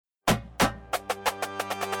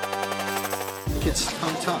Kids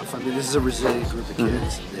come tough. I mean, this is a resilient group of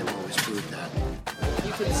kids, and they've always proved that.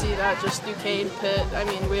 You can see that just Duquesne, Pitt. I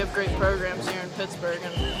mean, we have great programs here in Pittsburgh,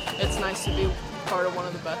 and it's nice to be part of one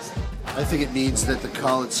of the best. I think it means that the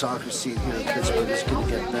college soccer scene here in Pittsburgh is going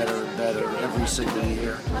to get better and better every single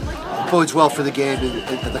year. It bodes well for the game,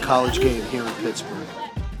 and the college game here in Pittsburgh.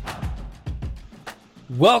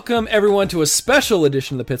 Welcome, everyone, to a special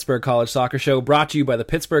edition of the Pittsburgh College Soccer Show, brought to you by the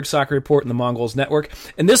Pittsburgh Soccer Report and the Mongols Network.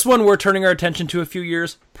 In this one, we're turning our attention to a few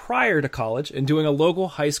years prior to college and doing a local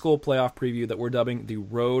high school playoff preview that we're dubbing the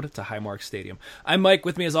Road to Highmark Stadium. I'm Mike.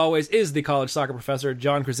 With me, as always, is the college soccer professor,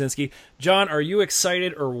 John Krasinski. John, are you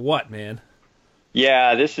excited or what, man?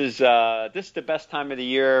 Yeah, this is the best time of the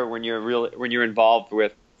year when you're involved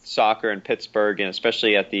with soccer in Pittsburgh, and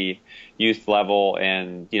especially at the youth level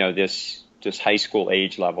and this high school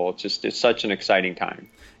age level. It's such an exciting time.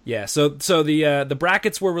 Yeah, so the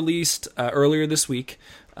brackets were released earlier this week.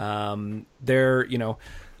 I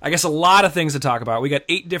guess a lot of things to talk about. We got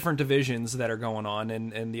 8 different divisions that are going on,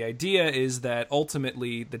 and the idea is that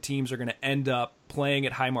ultimately the teams are going to end up playing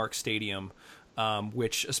at Highmark Stadium,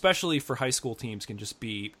 which, especially for high school teams, can just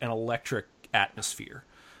be an electric atmosphere.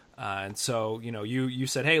 And so, you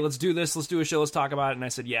said, hey, let's do this, let's do a show, let's talk about it. And I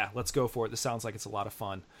said, yeah, let's go for it. This sounds like it's a lot of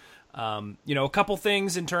fun. A couple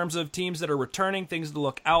things in terms of teams that are returning, things to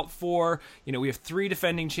look out for. We have 3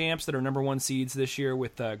 defending champs that are number 1 seeds this year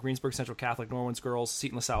with Greensburg Central Catholic Norwin's girls,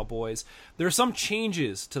 Seton LaSalle boys. There are some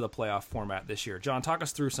changes to the playoff format this year. John, talk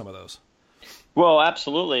us through some of those. Well,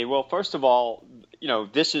 absolutely. Well, first of all,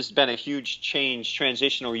 this has been a huge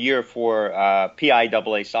transitional year for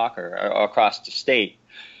PIAA soccer across the state.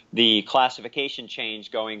 The classification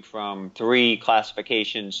change going from 3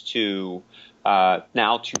 classifications to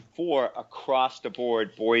now to 4 across the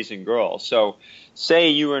board, boys and girls. So say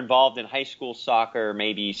you were involved in high school soccer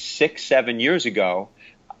maybe 6-7 years ago,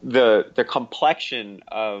 the complexion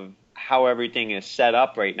of how everything is set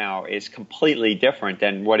up right now is completely different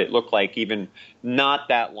than what it looked like even not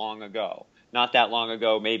that long ago. Not that long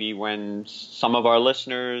ago, maybe when some of our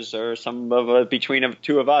listeners or between the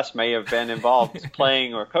two of us may have been involved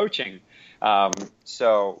playing or coaching.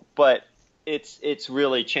 But it's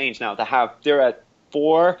really changed now to have, they're at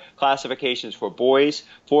 4 classifications for boys,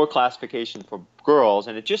 4 classifications for girls.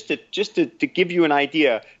 And just to give you an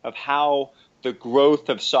idea of how the growth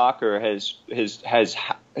of soccer has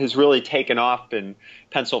really taken off in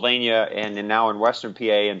Pennsylvania and now in Western PA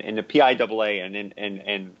and in the PIAA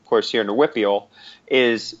and of course here in the Whitfield,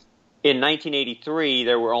 is in 1983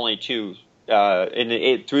 there were only 2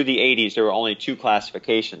 through the 80s there were only 2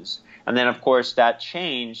 classifications, and then of course that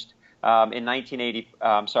changed in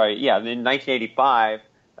 1985.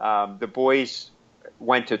 The boys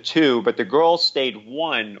went to 2, but the girls stayed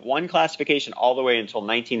one classification all the way until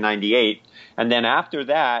 1998. And then after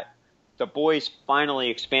that, the boys finally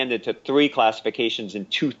expanded to 3 classifications in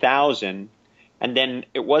 2000. And then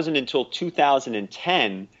it wasn't until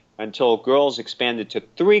 2010 until girls expanded to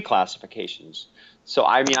 3 classifications. So,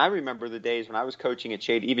 I remember the days when I was coaching at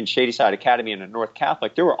Shadyside Academy and at North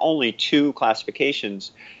Catholic, there were only 2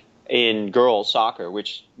 classifications in girls soccer,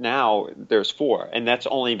 which now there's 4, and that's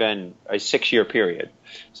only been a 6-year period.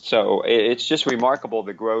 So it's just remarkable,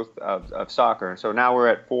 the growth of soccer. So now we're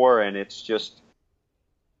at 4, and it's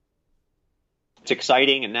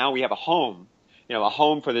exciting, and now we have a home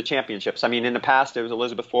for the championships. In the past there was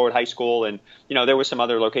Elizabeth Forward High School, and there were some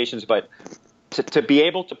other locations, but to be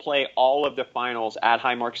able to play all of the finals at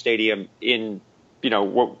Highmark Stadium in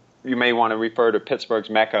what you may want to refer to Pittsburgh's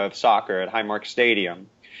Mecca of soccer at Highmark Stadium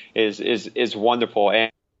is wonderful.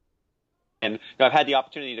 And I've had the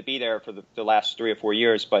opportunity to be there for the last 3 or 4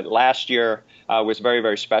 years, but last year was very,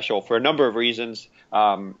 very special for a number of reasons.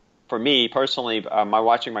 For me personally,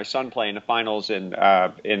 watching my son play in the finals in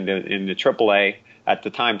the AAA, at the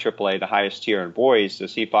time AAA, the highest tier in boys, to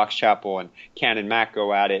see Fox Chapel and Cannon Mac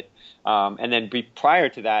go at it. And then prior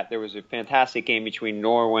to that, there was a fantastic game between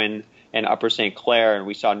Norwin and Upper St. Clair, and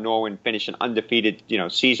we saw Norwin finish an undefeated,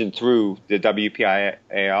 season through the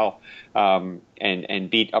WPIAL, and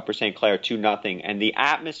beat Upper St. Clair 2-0. And the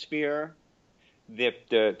atmosphere,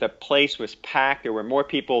 the place was packed. There were more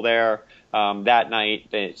people there that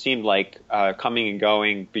night than it seemed like coming and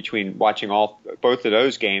going between watching both of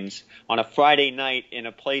those games on a Friday night in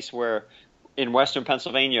a place where in Western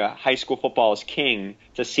Pennsylvania high school football is king.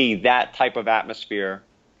 To see that type of atmosphere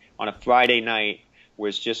on a Friday night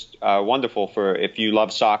was just wonderful for if you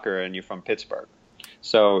love soccer and you're from Pittsburgh.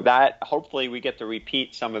 So that hopefully we get to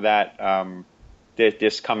repeat some of that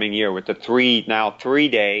this coming year with the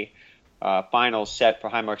 3-day finals set for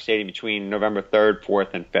Highmark Stadium between November 3rd,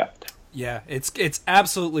 4th, and 5th. Yeah, it's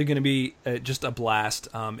absolutely going to be just a blast.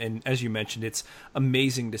 And as you mentioned, it's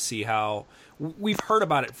amazing to see how we've heard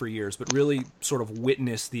about it for years, but really sort of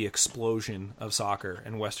witness the explosion of soccer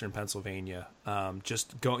in Western Pennsylvania.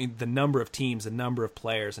 Just going, the number of teams, the number of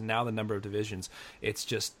players, and now the number of divisions.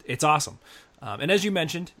 It's awesome. And as you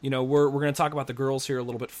mentioned, we're going to talk about the girls here a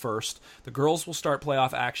little bit first. The girls will start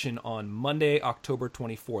playoff action on Monday, October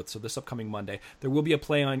 24th, so this upcoming Monday. There will be a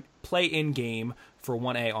play-in game for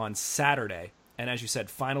 1A on Saturday. And as you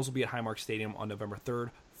said, finals will be at Highmark Stadium on November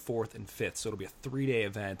 3rd, 4th, and 5th. So it'll be a 3-day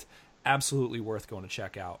event. Absolutely worth going to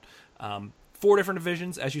check out. 4 different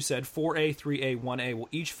divisions, as you said, 4A, 3A, 1A will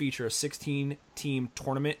each feature a 16-team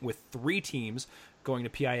tournament with 3 teams going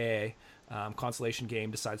to PIAA. Consolation game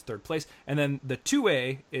decides third place. And then the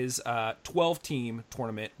 2A is a 12-team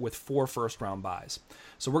tournament with 4 first-round byes.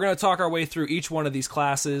 So we're going to talk our way through each one of these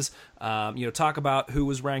classes, talk about who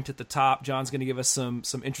was ranked at the top. John's going to give us some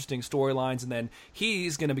interesting storylines, and then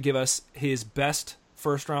he's going to give us his best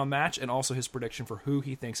first-round match and also his prediction for who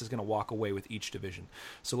he thinks is going to walk away with each division.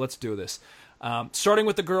 So let's do this. Starting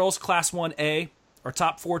with the girls, Class 1A. Our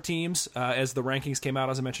top 4 teams, as the rankings came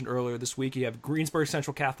out, as I mentioned earlier this week, you have Greensburg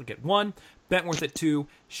Central Catholic at 1, Bentworth at 2,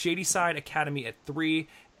 Shadyside Academy at 3,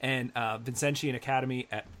 and Vincentian Academy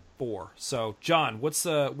at 4. So, John, what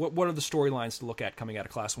are the storylines to look at coming out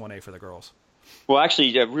of Class 1A for the girls? Well,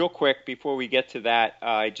 actually, real quick before we get to that,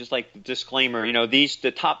 I just like the disclaimer.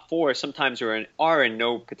 The top 4 sometimes are in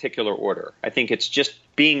no particular order. I think it's just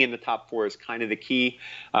being in the top 4 is kind of the key,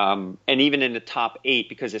 and even in the top 8,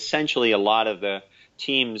 because essentially a lot of the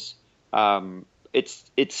teams,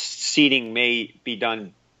 its seeding may be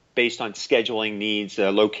done based on scheduling needs,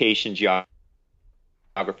 location,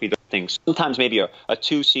 geography, those things. Sometimes maybe a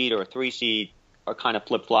 2 seed or a 3 seed are kind of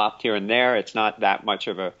flip-flopped here and there. It's not that much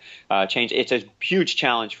of a change. It's a huge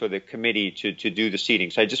challenge for the committee to do the seeding.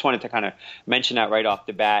 So I just wanted to kind of mention that right off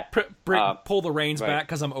the bat. Pull the reins back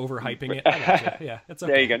because I'm overhyping it. Yeah, it's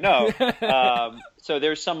okay. There you go. No. So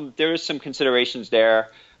there is some considerations there,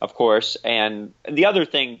 of course. And the other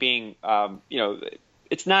thing being,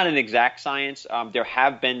 it's not an exact science. There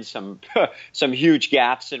have been some huge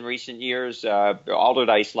gaps in recent years.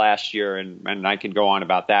 Alderdice last year, and I can go on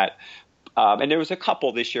about that. And there was a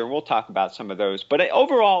couple this year, and we'll talk about some of those. But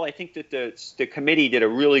overall, I think that the committee did a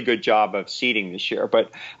really good job of seeding this year.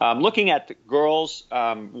 But looking at the girls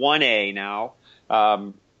 1A now,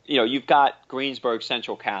 you've got Greensburg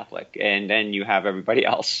Central Catholic, and then you have everybody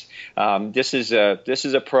else. This is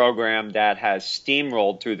a program that has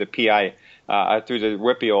steamrolled through the through the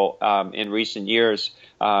WPIAL in recent years.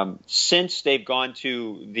 Since they've gone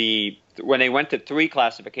to when they went to 3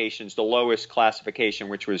 classifications, the lowest classification,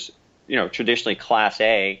 which was traditionally Class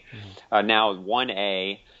A, now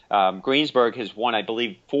 1A. Greensburg has won, I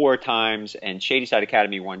believe, 4 times, and Shadyside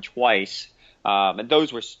Academy won twice. And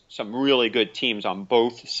those were some really good teams on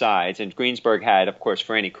both sides. And Greensburg had, of course,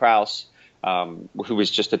 Franny Kraus, who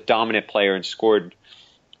was just a dominant player and scored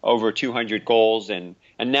over 200 goals. And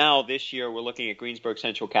now this year we're looking at Greensburg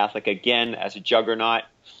Central Catholic again as a juggernaut,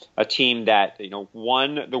 a team that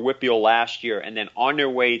won the WPIAL last year and then on their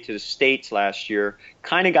way to the States last year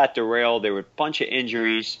kind of got derailed. There were a bunch of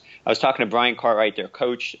injuries. I was talking to Brian Cartwright, their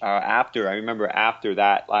coach, after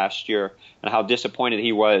that last year, and how disappointed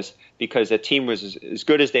he was because the team was as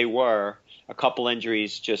good as they were. A couple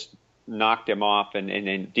injuries just knocked them off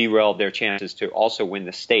and derailed their chances to also win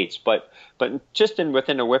the States. But just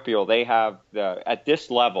within the WPIAL, they have at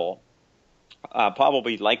this level,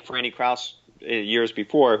 probably like Franny Kraus years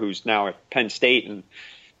before, who's now at Penn State and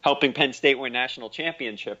helping Penn State win national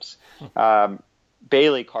championships.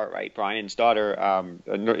 Bailey Cartwright, Brian's daughter,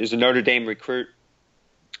 is a Notre Dame recruit,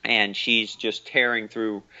 and she's just tearing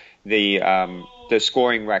through the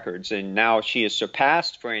scoring records. And now she has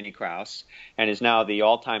surpassed Franny Kraus and is now the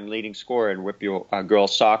all-time leading scorer in WPIAL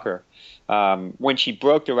girls soccer. When she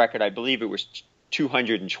broke the record, I believe it was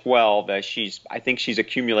 212. I think she's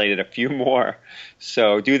accumulated a few more.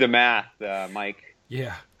 So do the math, Mike.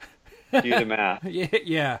 Yeah. Do the math.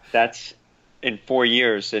 Yeah. That's in 4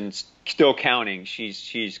 years and still counting.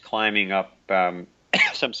 She's climbing up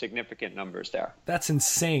some significant numbers there. That's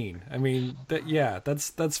insane. I mean,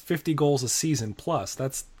 that's 50 goals a season plus.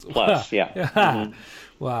 That's plus, yeah. Mm-hmm.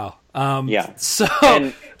 Wow. Yeah. So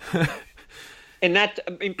and that,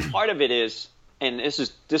 I mean, part of it is, and this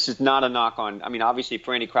is not a knock on. I mean, obviously,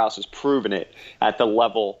 Franny Kraus has proven it at the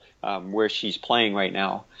level where she's playing right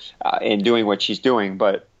now and doing what she's doing.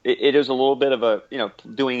 But it is a little bit of a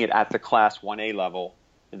doing it at the Class 1A level.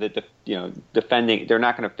 Defending, they're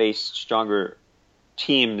not going to face stronger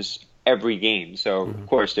teams every game. So of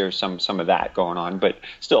course there's some of that going on. But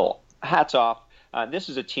still, hats off. this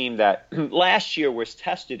is a team that last year was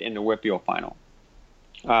tested in the Whitfield final.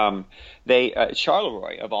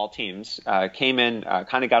 Charleroi, of all teams, came in,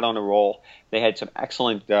 kind of got on a roll. They had some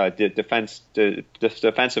excellent defensive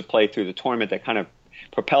play through the tournament that kind of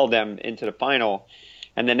propelled them into the final.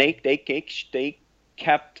 And then they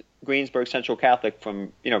kept Greensburg Central Catholic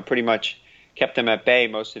from, pretty much kept them at bay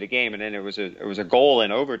most of the game. And then it was a goal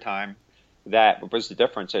in overtime that was the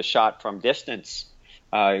difference. A shot from distance.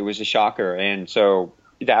 It was a shocker. And so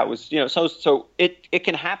that was, so it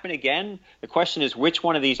can happen again. The question is which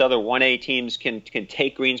one of these other 1A teams can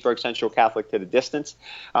take Greensburg Central Catholic to the distance.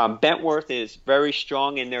 Bentworth is very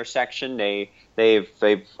strong in their section. They've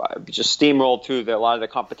just steamrolled through a lot of the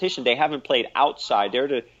competition. They haven't played outside.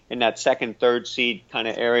 They're in that second, third seed kind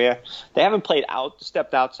of area. They haven't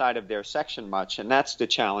stepped outside of their section much, and that's the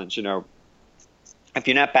challenge. If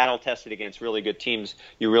you're not battle tested against really good teams,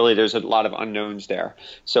 there's a lot of unknowns there.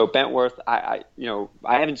 So Bentworth, I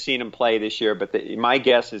haven't seen him play this year, but my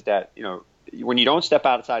guess is that when you don't step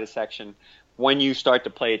outside a section, when you start to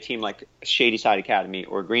play a team like Shadyside Academy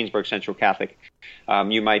or Greensburg Central Catholic,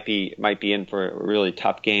 you might be in for a really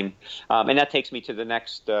tough game. And that takes me to the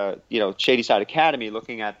next, Shadyside Academy.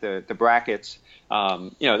 Looking at the brackets,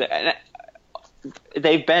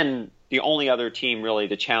 they've been the only other team really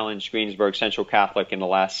to challenge Greensburg Central Catholic in the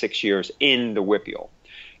last 6 years in the Whitfield.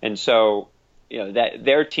 And so, that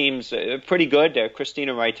their team's pretty good.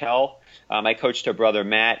 Christina Reitel, I coached her brother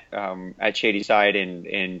Matt at Shadyside,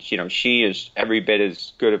 and she is every bit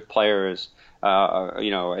as good a player as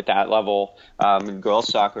at that level. In girls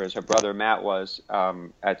soccer, as her brother Matt was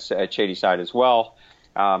at Shadyside as well.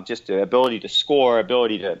 Just the ability to score,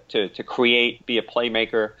 ability to create, be a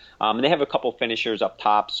playmaker. And they have a couple finishers up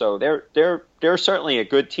top, so they're certainly a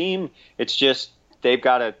good team. It's just they've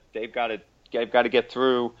got to get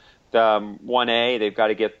through the 1A. They've got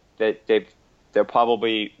to get that. They're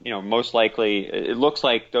probably most likely. It looks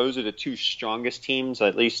like those are the two strongest teams,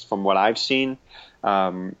 at least from what I've seen.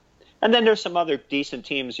 And then there's some other decent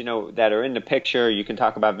teams, that are in the picture. You can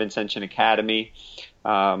talk about Vincentian Academy.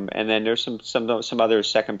 And then there's some other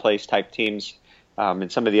second place type teams in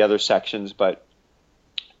some of the other sections, but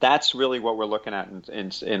that's really what we're looking at in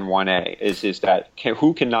 1A is that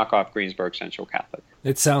who can knock off Greensburg Central Catholic.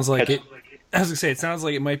 It sounds like it. As I say, it sounds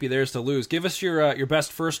like it might be theirs to lose. Give us your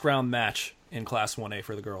best first round match in Class 1A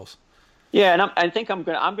for the girls. Yeah, and I think I'm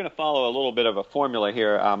gonna follow a little bit of a formula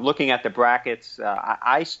here. Looking at the brackets,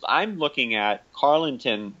 I'm looking at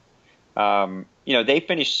Carleton. They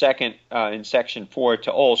finished second in Section 4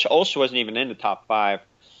 to Olsh. Olsh wasn't even in the top 5.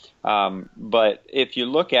 But if you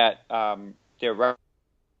look at their record,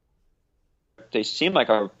 they seem like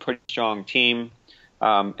a pretty strong team.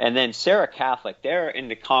 And then Sarah Catholic, they're in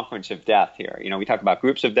the conference of death here. We talk about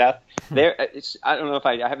groups of death. I don't know if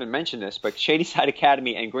I haven't mentioned this, but Shadyside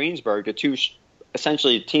Academy and Greensburg, the two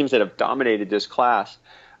essentially teams that have dominated this class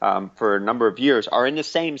for a number of years, are in the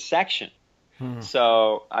same section.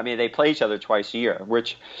 So, they play each other twice a year,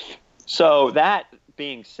 so that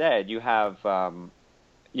being said, you have,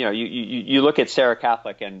 you look at Sarah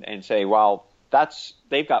Catholic and say, well,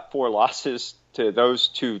 they've got 4 losses to those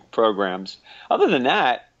two programs. Other than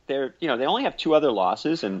that, they only have 2 other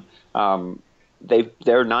losses, and they're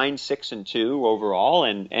 9-6-2 overall.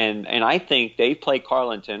 And I think they play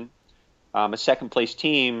Carleton, a second place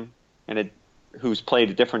team, who's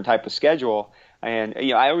played a different type of schedule. And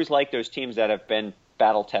I always like those teams that have been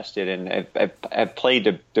battle tested and have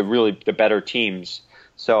played the better teams.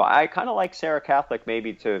 So I kind of like Sarah Catholic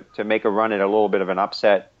maybe to make a run at a little bit of an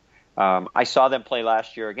upset. I saw them play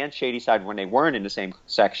last year against Shadyside when they weren't in the same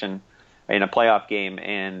section in a playoff game,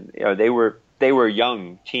 and they were a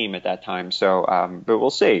young team at that time. So, but we'll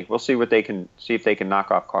see. We'll see if they can knock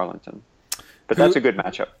off Carleton. But that's a good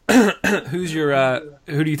matchup.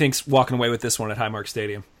 Who do you think's walking away with this one at Highmark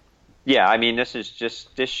Stadium? Yeah,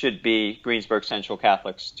 this should be Greensburg Central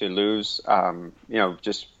Catholics to lose.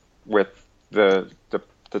 Just with the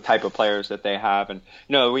type of players that they have, and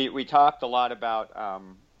we talked a lot about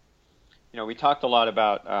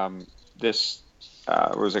this.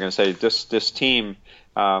 What was I going to say? This team,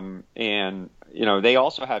 and they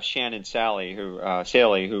also have Shannon Sally, who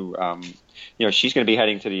she's going to be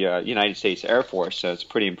heading to the United States Air Force. So it's a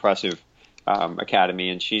pretty impressive academy,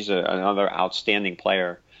 and she's another outstanding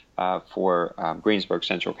player for Greensburg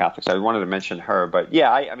Central Catholic. So I wanted to mention her, but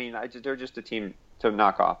yeah, they're just a team to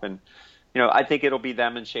knock off, and I think it'll be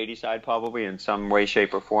them and Shadyside probably in some way,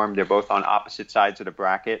 shape, or form. They're both on opposite sides of the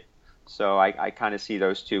bracket, so I kind of see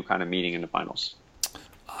those two kind of meeting in the finals.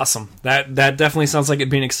 Awesome. That definitely sounds like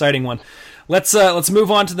it'd be an exciting one. Let's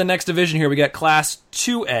move on to the next division here. We got Class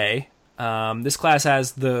 2A. This class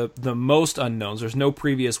has the most unknowns. There's no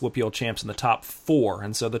previous WPL champs in the top 4,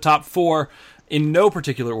 and so the top 4, in no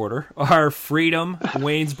particular order, are Freedom,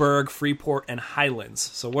 Waynesburg, Freeport, and Highlands.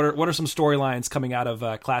 So what are some storylines coming out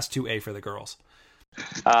of Class 2A for the girls?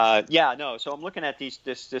 So I'm looking at this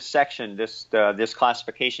section, this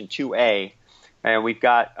classification 2A, and we've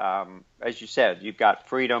got, as you said, you've got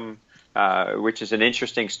Freedom, which is an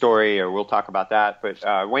interesting story, or we'll talk about that. But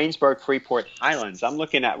Waynesburg, Freeport, Highlands. I'm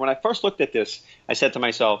looking at, when I first looked at this, I said to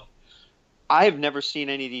myself, I've never seen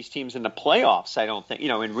any of these teams in the playoffs, I don't think,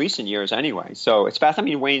 in recent years anyway. So it's fast. I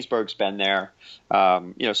mean, Waynesburg's been there.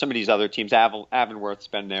 Some of these other teams, Avonworth's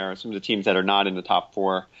been there. Some of the teams that are not in the top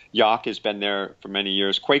 4. York has been there for many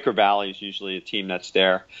years. Quaker Valley is usually a team that's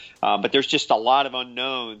there. But there's just a lot of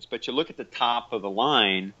unknowns. But you look at the top of the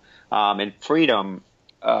line, and Freedom,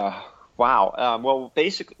 well,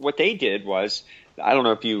 basically what they did was, I don't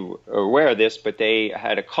know if you are aware of this, but they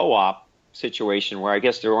had a co-op situation where I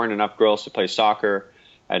guess there weren't enough girls to play soccer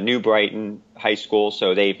at New Brighton High School,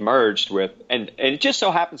 so they've merged with, and it just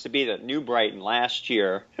so happens to be that New Brighton last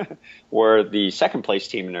year were the second place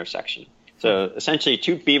team in their section. So essentially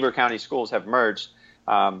 2 Beaver County schools have merged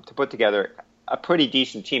to put together a pretty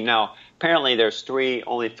decent team. Now, apparently there's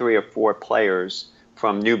only 3 or 4 players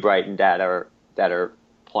from New Brighton that are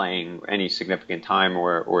playing any significant time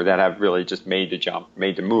or that have really just made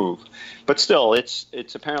the move. But still, it's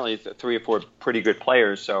apparently 3 or 4 pretty good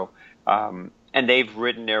players. So, and they've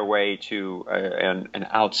ridden their way to an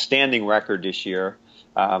outstanding record this year,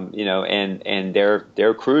 and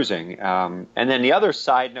they're cruising. And then the other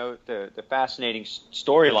side note, the fascinating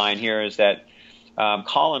storyline here is that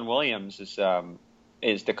Colin Williams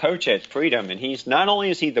is the coach at Freedom, and he's not only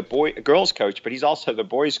is he the girls coach, but he's also the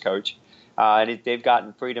boys coach. And they've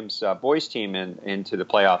gotten Freedom's boys team into the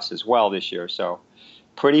playoffs as well this year. So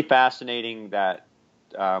pretty fascinating that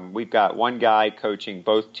we've got one guy coaching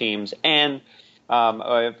both teams. And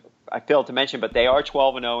I failed to mention, but they are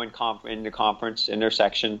 12-0 in the conference in their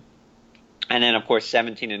section. And then, of course,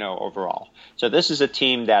 17-0 overall. So this is a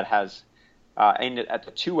team that has, at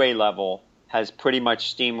the 2A level, has pretty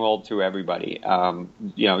much steamrolled through everybody.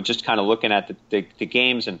 Just kind of looking at the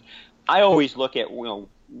games. And I always look at,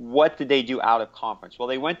 what did they do out of conference? Well,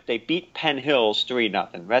 they beat Penn Hills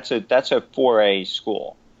 3-0. That's a 4A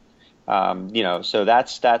school. So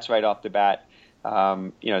that's right off the bat.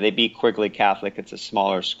 They beat Quigley Catholic. It's a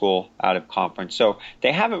smaller school out of conference. So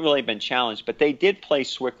they haven't really been challenged, but they did play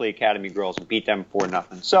Swickley Academy girls and beat them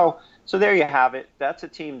 4-0. So there you have it. That's a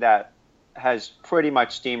team that has pretty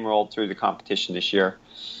much steamrolled through the competition this year.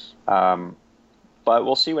 But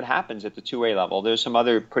we'll see what happens at the 2A level. There's some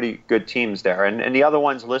other pretty good teams there. And the other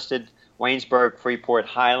ones listed, Waynesburg, Freeport,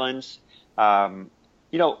 Highlands. The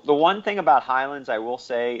one thing about Highlands, I will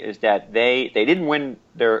say, is that they didn't win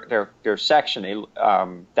their section.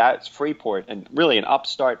 That's Freeport, and really an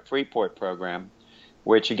upstart Freeport program,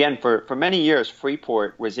 which, again, for many years,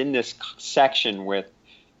 Freeport was in this section with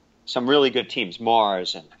some really good teams,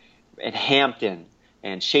 Mars and Hampton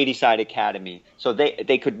and Shadyside Academy. So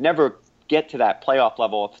they could never get to that playoff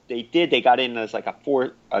level. If they did, they got in as like the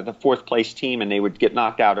 4th place team, and they would get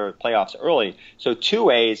knocked out of playoffs early. So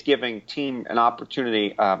 2A is giving team an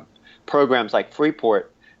opportunity, programs like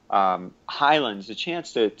Freeport, Highlands, a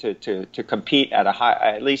chance to compete at a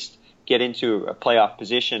high, at least get into a playoff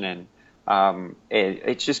position, and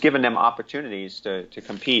it's just giving them opportunities to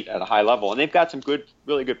compete at a high level. And they've got some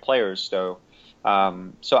really good players. So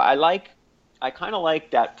I kind of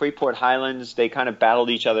like that Freeport Highlands. They kind of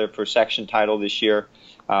battled each other for section title this year.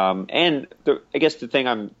 I guess the thing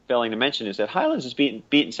I'm failing to mention is that Highlands has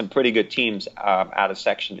beaten some pretty good teams out of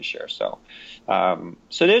section this year. So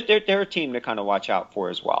they're a team to kind of watch out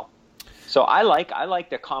for as well. So I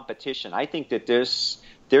like the competition. I think that there's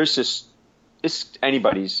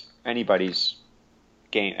anybody's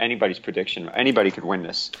game, anybody's prediction. Anybody could win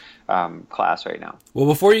this class right now. Well,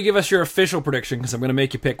 before you give us your official prediction, because I'm going to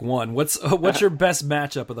make you pick one, what's your best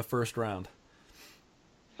matchup of the first round?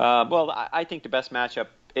 I think the best matchup,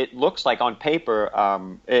 it looks like on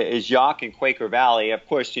paper, is York and Quaker Valley. Of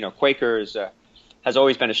course, Quaker has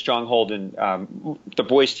always been a stronghold, and the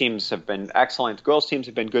boys teams have been excellent. Girls teams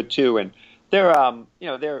have been good too, and they're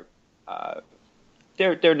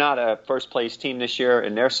not a first place team this year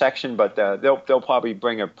in their section, but they'll probably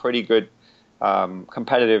bring a pretty good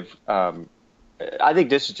competitive. I think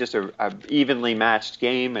this is just a evenly matched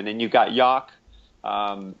game, and then you've got York.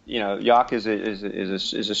 York is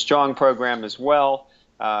a strong program as well.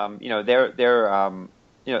 I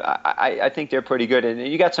think they're pretty good, and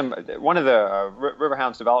you got one of the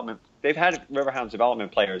Riverhounds development they've had Riverhounds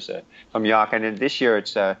development players from York, and then this year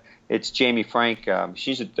it's Jamie Frank.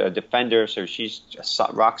 She's a defender, so she's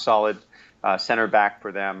a rock solid center back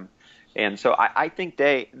for them. And so I think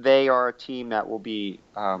they are a team that will be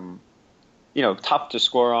tough to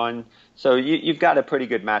score on. So you've got a pretty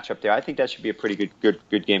good matchup there. I think that should be a pretty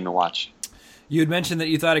good game to watch. You had mentioned that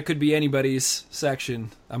you thought it could be anybody's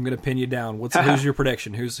section. I'm going to pin you down. Who's your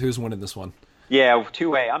prediction? Who's winning this one? Yeah,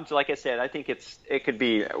 2A. Like I said, I think it could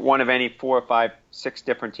be one of any 4, 5, 6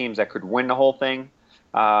 different teams that could win the whole thing.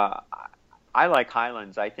 I like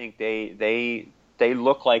Highlands. I think they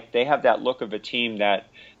look like they have that look of a team that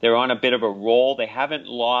they're on a bit of a roll. They haven't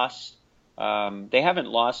lost. They haven't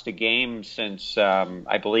lost a game since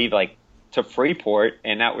I believe to Freeport,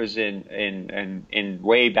 and that was in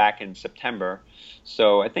way back in September.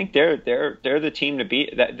 So I think they're the team to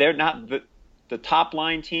beat. They're not the top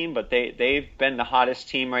line team, but they've been the hottest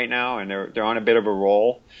team right now, and they're on a bit of a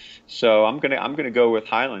roll. So I'm gonna go with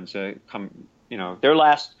Highlands. Their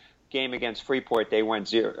last game against Freeport, they went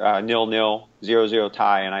 0-0, 0-0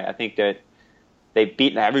 tie, and I think that they've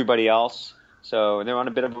beaten everybody else. So they're on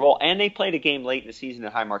a bit of a roll, and they played a game late in the season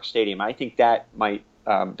at Highmark Stadium. I think that might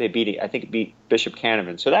they beat Bishop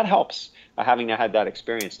Canavan, so that helps having had that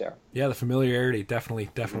experience there. Yeah, the familiarity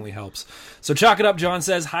definitely helps. So chalk it up. John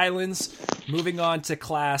says Highlands. Moving on to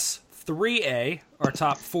Class 3A, our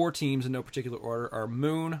top 4 teams in no particular order are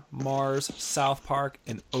Moon, Mars, South Park,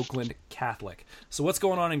 and Oakland Catholic. So what's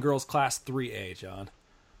going on in girls Class 3A, John?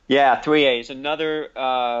 Yeah, 3A is another.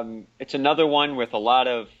 It's another one with a lot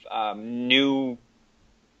of new,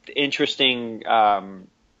 interesting,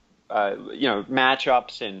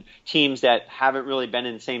 matchups and teams that haven't really been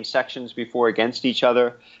in the same sections before against each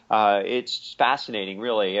other. It's fascinating,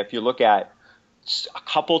 really. If you look at a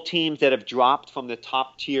couple teams that have dropped from the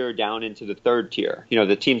top tier down into the third tier,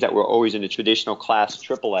 the teams that were always in the traditional Class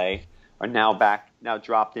AAA are now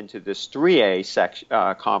dropped into this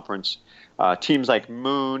 3A conference. Teams like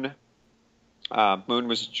Moon. Moon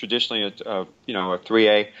was traditionally a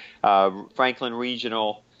 3A. Franklin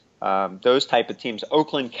Regional, those type of teams.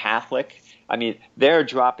 Oakland Catholic, they're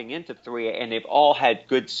dropping into 3A, and they've all had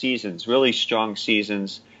good seasons, really strong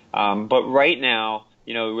seasons. But right now,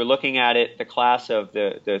 we're looking at it, the class of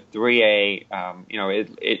the 3A,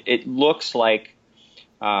 it looks like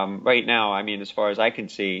right now, as far as I can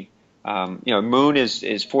see, Moon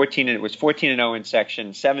is 14, and it was 14-0 in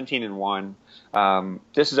section, 17-1.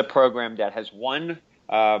 This is a program that has won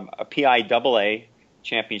a PIAA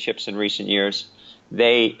championships in recent years.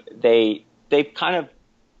 They've kind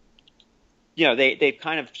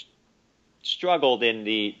of struggled in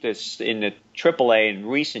the AAA in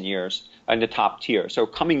recent years in the top tier. So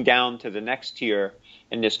coming down to the next tier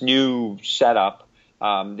in this new setup,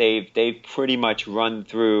 they've pretty much run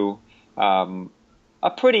through a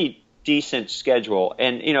pretty decent schedule.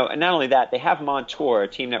 And and not only that, they have Montour, a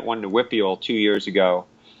team that won the Whippeal 2 years ago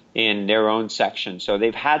in their own section. So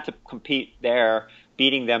they've had to compete there,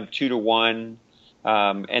 beating them 2-1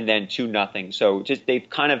 and then 2-0. So just they've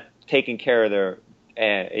kind of taken care of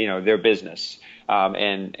their business.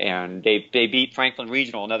 And they beat Franklin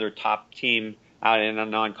Regional, another top team, out in a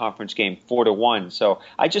non-conference game 4-1. So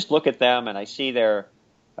I just look at them and I see they've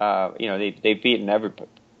beaten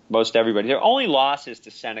most everybody. Their only loss is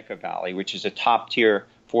to Seneca Valley, which is a top tier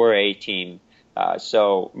 4A team.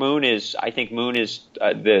 So I think Moon is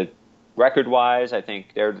the record wise, I think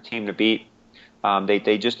they're the team to beat.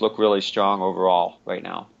 They just look really strong overall right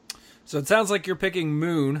now. So it sounds like you're picking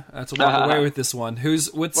Moon to walk away with this one.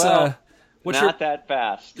 Not that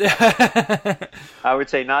fast. I would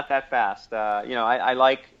say not that fast. I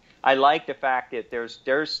like the fact that there's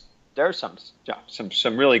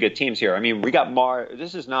some really good teams here. We got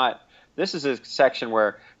This is a section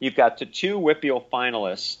where you've got the 2 Whippeal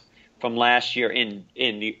finalists from last year in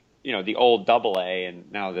the old AA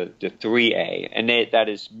and now the 3A, and that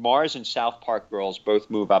is Mars and South Park girls both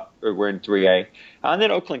move up, or we're in 3A, and then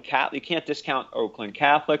Oakland Catholic. You can't discount Oakland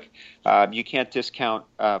Catholic. You can't discount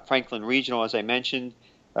Franklin Regional, as I mentioned.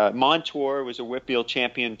 Montour was a Whippeal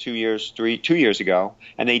champion 2 years ago,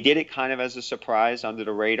 and they did it kind of as a surprise under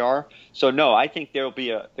the radar. So no, I think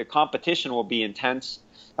the competition will be intense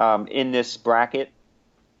in this bracket.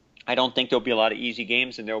 I don't think there'll be a lot of easy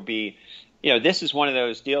games, and there'll be, this is one of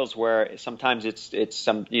those deals where sometimes it's you're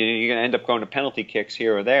going to end up going to penalty kicks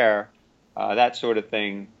here or there, that sort of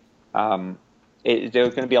thing. There's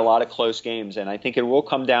going to be a lot of close games, and I think it will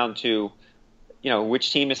come down to,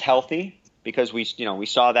 which team is healthy. Because we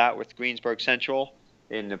saw that with Greensburg Central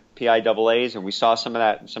in the PIAAs, and we saw some of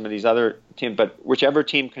that in some of these other teams. But whichever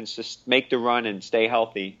team can just make the run and stay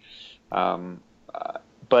healthy,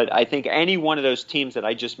 But I think any one of those teams that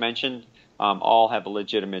I just mentioned all have a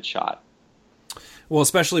legitimate shot. Well,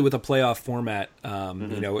 especially with a playoff format,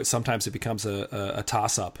 sometimes it becomes a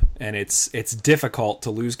toss-up, and it's difficult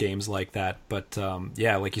to lose games like that. But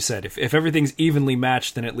like you said, if everything's evenly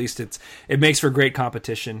matched, then at least it makes for great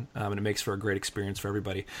competition, and it makes for a great experience for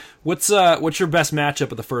everybody. What's your best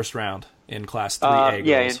matchup of the first round in Class 3A?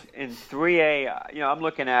 Girls? In 3A, I'm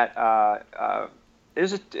looking at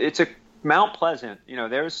it's a Mount Pleasant.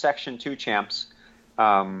 They're Section 2 champs.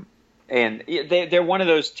 And they're one of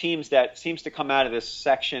those teams that seems to come out of this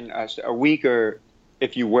section a weaker,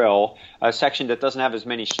 if you will, a section that doesn't have as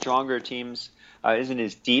many stronger teams, isn't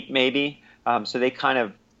as deep maybe. So they kind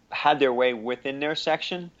of had their way within their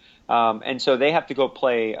section, and so they have to go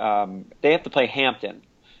play. They have to play Hampton.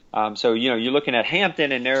 So you're looking at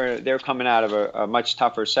Hampton, and they're coming out of a much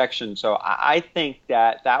tougher section. So I think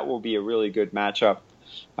that will be a really good matchup.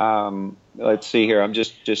 Let's see here. I'm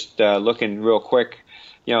just looking real quick.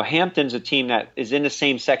 Hampton's a team that is in the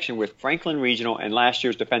same section with Franklin Regional and last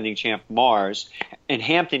year's defending champ Mars. And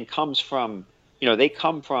Hampton comes from, they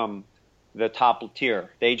come from the top tier.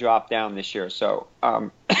 They dropped down this year. So,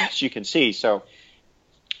 as you can see, so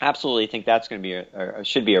absolutely think that's going to be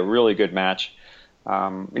should be a really good match.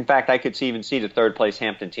 In fact, I could even see the third place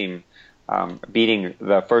Hampton team beating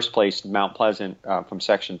the first place Mount Pleasant from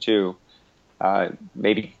Section 2,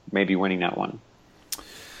 maybe winning that one.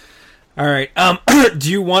 All right.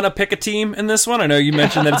 Do you want to pick a team in this one? I know you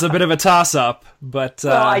mentioned that it's a bit of a toss-up, but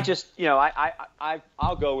well, I just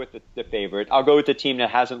I'll go with the favorite. I'll go with the team that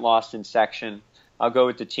hasn't lost in section. I'll go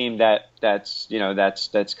with the team that's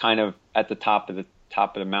kind of at the top of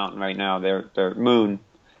the mountain right now. They're Moon,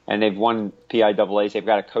 and they've won PIAAs. They've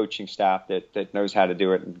got a coaching staff that knows how to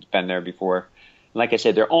do it and been there before. And like I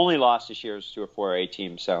said, their only loss this year is to a 4A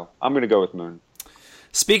team. So I'm going to go with Moon.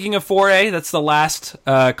 Speaking of 4A, that's the last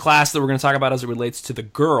class that we're going to talk about as it relates to the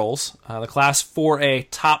girls. The Class 4A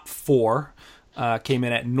top four came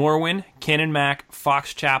in at Norwin, Cannon Mac,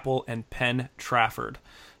 Fox Chapel, and Penn Trafford.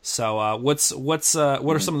 So what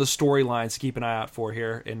are some of the storylines to keep an eye out for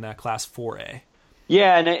here in Class 4A?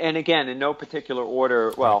 Yeah, and again, in no particular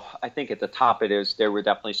order. Well, I think at the top it is. They were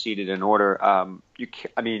definitely seated in order.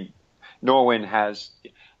 Norwin has,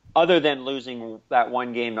 other than losing that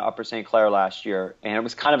one game to Upper St. Clair last year, and it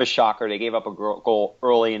was kind of a shocker. They gave up a goal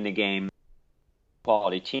early in the game.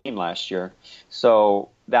 Quality team last year, so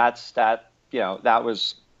that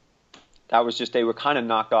was just, they were kind of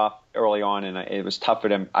knocked off early on, and it was tough for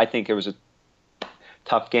them. I think it was a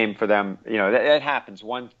tough game for them. That happens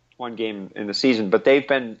one game in the season, but they've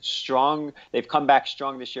been strong. They've come back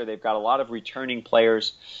strong this year. They've got a lot of returning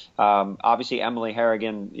players. Obviously, Emily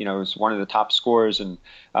Harrigan, is one of the top scorers, and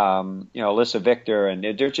Alyssa Victor, and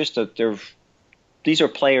these are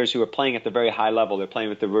players who are playing at the very high level. They're playing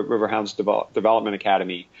with the Riverhounds Development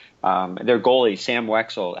Academy. Their goalie, Sam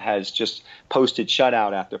Wexel, has just posted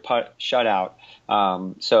shutout after shutout.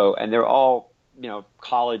 And they're all,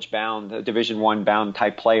 college bound, Division I bound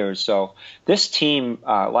type players. So this team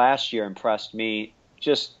last year impressed me,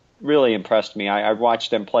 just really impressed me. I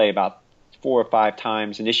watched them play about 4 or 5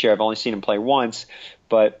 times, and this year I've only seen them play once,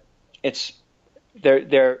 but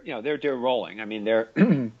they're rolling. I mean,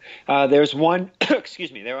 there's one,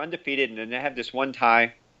 excuse me, they're undefeated, and then they have this one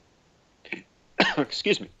tie.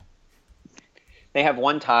 Excuse me. They have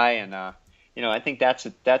one tie, and I think that's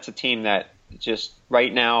a team that just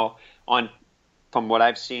right now, from what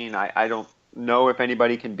I've seen, I don't know if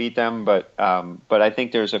anybody can beat them, but I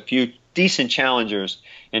think there's a few decent challengers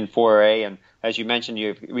in 4A, and as you mentioned,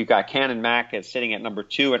 we've got Cannon Mac sitting at number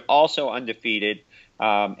 2 and also undefeated.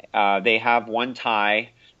 They have one tie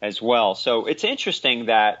as well. So it's interesting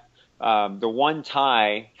that the one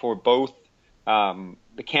tie for both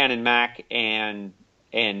the Cannon Mac and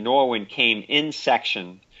Norwin came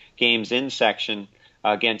games in section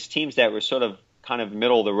against teams that were sort of kind of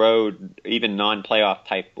middle of the road, even non-playoff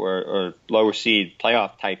type or lower seed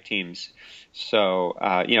playoff type teams. So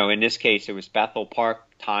in this case, it was Bethel Park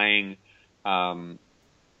tying Cannon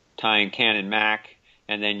Mac.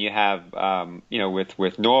 And then you have,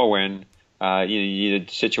 with Norwin, you had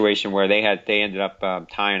a situation where they ended up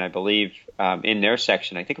tying, I believe, in their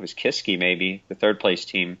section. I think it was Kiski, maybe the third place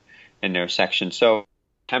team in their section. So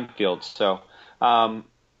Hempfield. So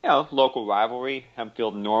local rivalry,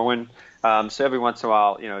 Hempfield and Norwin. So every once in a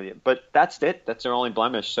while, but that's it. That's their only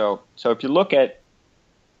blemish. So if you look at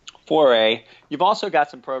 4A, you've also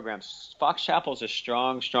got some programs. Fox Chapel is a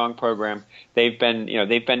strong program. They've been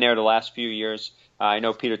there the last few years. I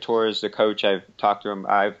know Peter Torres, the coach. I've talked to him.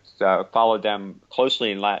 I've followed them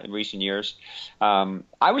closely in recent years.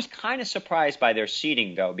 I was kind of surprised by their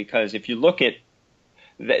seeding, though, because if you look at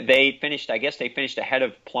they finished. I guess they finished ahead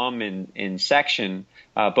of Plum in section.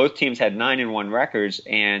 Both teams had 9-1 records,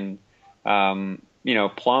 and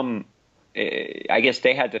Plum. I guess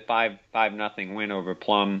they had the 5-0 win over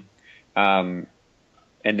Plum, and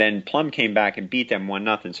then Plum came back and beat them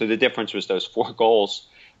 1-0. So the difference was those 4 goals.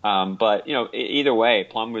 But either way,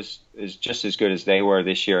 Plum is just as good as they were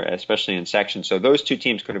this year, especially in section. So those two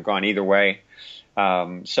teams could have gone either way.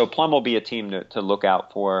 So Plum will be a team to look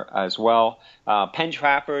out for as well. Penn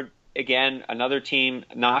Trafford, again, another team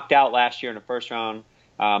knocked out last year in the first round.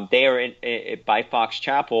 They are by Fox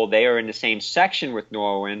Chapel. They are in the same section with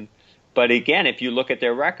Norwin. But again, if you look at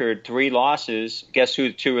their record, 3 losses. Guess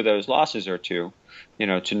who 2 of those losses are to?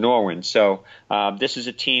 To Norwin. So this is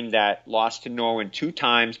a team that lost to Norwin 2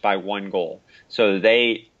 times by 1 goal. So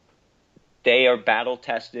they are battle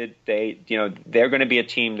tested. They're going to be a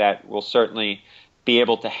team that will certainly be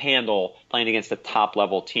able to handle playing against a top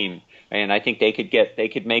level team. And I think they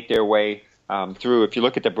could make their way through. If you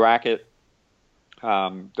look at the bracket,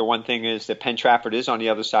 the one thing is that Penn Trafford is on the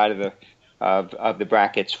other side of the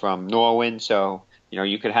brackets from Norwin. So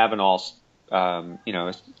you could have an all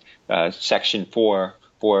Section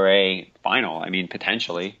 4A final. I mean,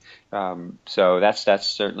 potentially. So that's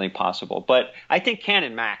certainly possible. But I think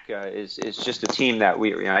Cannon Mac is just a team that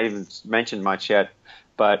I haven't mentioned much yet.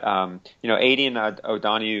 But Adian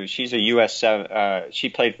O'Donoghue, she's a U.S. She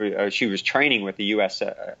played for. She was training with the U.S.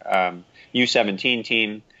 U17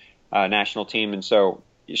 team, national team, and so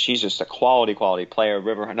she's just a quality player.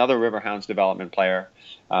 Another Riverhounds development player,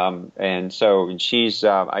 and she's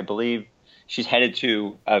I believe she's headed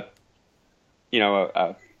to a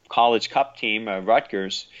college cup team,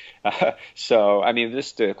 Rutgers. So I mean,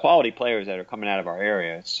 the quality players that are coming out of our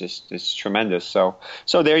area, it's tremendous. So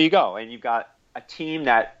there you go, and you've got a team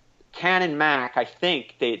that Cannon Mac, I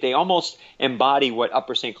think they almost embody what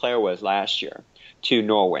Upper St. Clair was last year to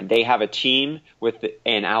Norwin. They have a team with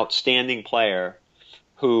an outstanding player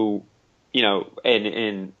who,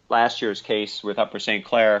 in last year's case with Upper St.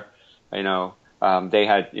 Clair, they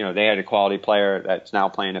had a quality player that's now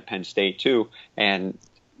playing at Penn State too, and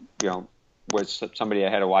was somebody I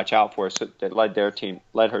had to watch out for, so that led her team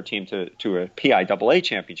to a PIAA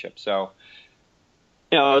championship. So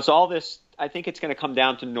it's all this. I think it's going to come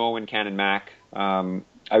down to Norwin, Cannon Mac. I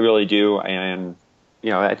really do, and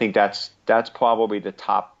I think that's probably the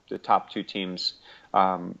top 2 teams.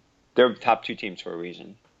 They're top 2 teams for a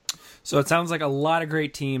reason. So it sounds like a lot of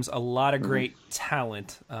great teams, a lot of great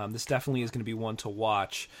talent. This definitely is going to be one to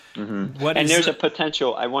watch. Mm-hmm. There's a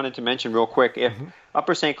potential. I wanted to mention real quick, if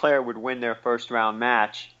Upper St. Clair would win their first round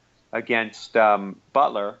match against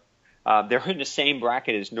Butler, they're in the same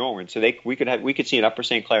bracket as Norwin, so we could see an Upper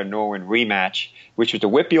St. Clair Norwin rematch, which was the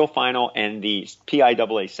Whitfield final and the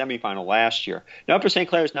PIAA semifinal last year. Now Upper St.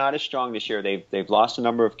 Clair is not as strong this year; they've lost a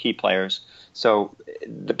number of key players. So,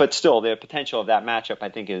 but still, the potential of that matchup, I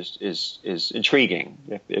think, is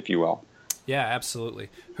intriguing, if you will. Yeah, absolutely.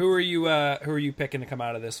 Who are you picking to come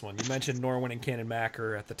out of this one? You mentioned Norwin and Cannon Mac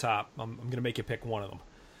are at the top. I'm going to make you pick one of them.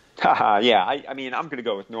 Yeah, I mean, I'm going to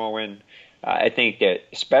go with Norwin. I think that,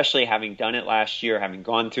 especially having done it last year, having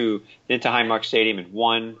gone into Highmark Stadium and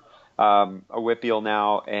won a Whitfield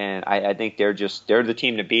now, and I think they're the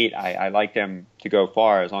team to beat. I like them to go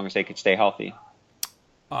far as long as they could stay healthy.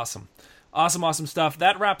 Awesome stuff.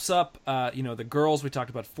 That wraps up, the girls. We talked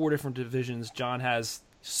about 4 different divisions. John has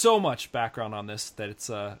so much background on this that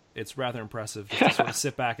it's rather impressive just to sort of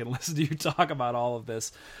sit back and listen to you talk about all of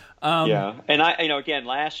this. Yeah, and again,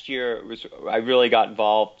 last year I really got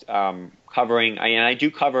involved covering. I do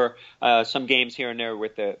cover some games here and there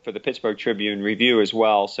for the Pittsburgh Tribune Review as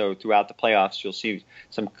well. So throughout the playoffs, you'll see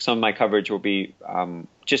some of my coverage will be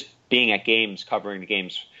just being at games, covering the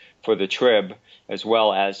games for the Trib, as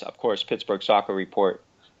well as, of course, Pittsburgh Soccer Report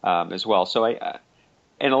as well. So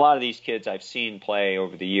and a lot of these kids I've seen play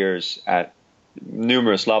over the years at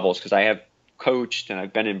numerous levels, because I have coached and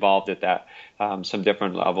I've been involved at that some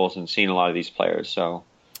different levels and seen a lot of these players. So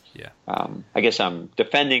yeah, I guess I'm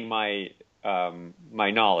defending my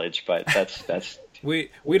knowledge, but that's.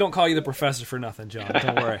 We don't call you the professor for nothing, John.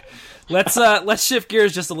 Don't worry. Let's shift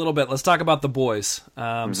gears just a little bit. Let's talk about the boys.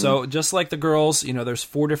 So just like the girls, there's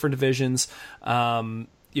 4 different divisions.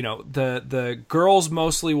 The girls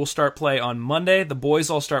mostly will start play on Monday. The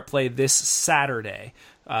boys all start play this Saturday.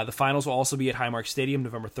 The finals will also be at Highmark Stadium,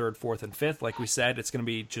 November 3rd, 4th, and 5th. Like we said, it's going to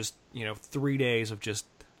be just 3 days of just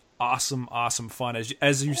awesome fun,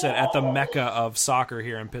 as you said, at the mecca of soccer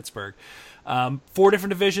here in Pittsburgh. 4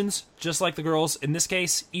 different divisions, just like the girls. In this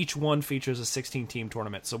case, each one features a 16-team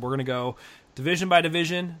tournament. So we're going to go division by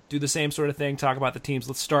division, do the same sort of thing, talk about the teams.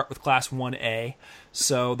 Let's start with Class 1A.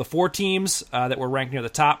 So the 4 teams that were ranked near the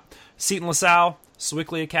top: Seton LaSalle,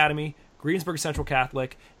 Sewickley Academy, Greensburg Central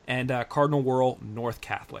Catholic, and Cardinal Wuerl North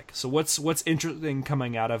Catholic. So what's interesting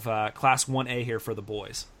coming out of Class 1A here for the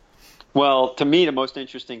boys? Well, to me, the most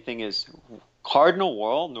interesting thing is Cardinal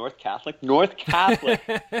Wuerl North Catholic. North Catholic,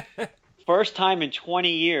 first time in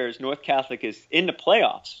 20 years, North Catholic is in the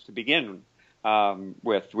playoffs to begin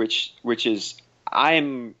with, which is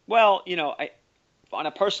on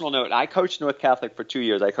a personal note, I coached North Catholic for 2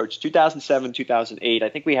 years. I coached 2007, 2008. I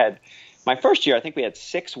think we had my first year. I think we had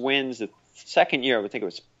 6 wins. The second year, I think it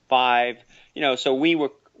was 5. So we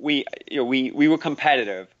were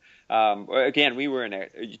competitive. Again, we were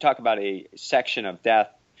you talk about a section of death.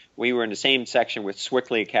 We were in the same section with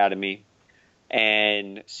Sewickley Academy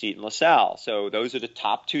and Seton LaSalle. So those are the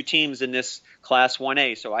top 2 teams in this Class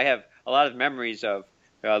 1A. So I have a lot of memories of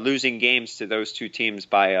losing games to those 2 teams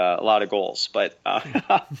by a lot of goals. But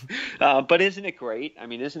isn't it great? I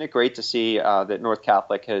mean, isn't it great to see that North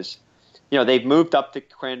Catholic has, they've moved up the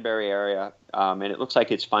Cranberry area, and it looks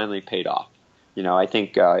like it's finally paid off. I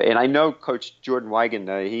think, and I know Coach Jordan Wigan,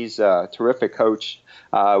 he's a terrific coach.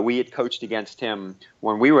 We had coached against him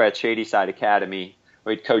when we were at Shadyside Academy.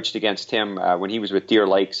 We had coached against him when he was with Deer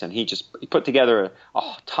Lakes, and he put together a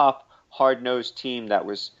tough, hard-nosed team that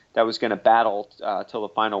was going to battle till the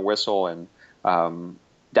final whistle. And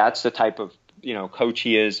that's the type of coach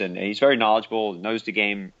he is, and he's very knowledgeable, knows the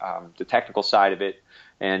game, the technical side of it,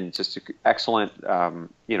 and just an excellent,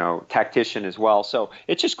 tactician as well. So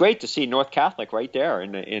it's just great to see North Catholic right there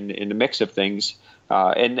in the mix of things.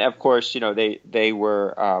 And of course, they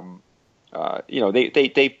were,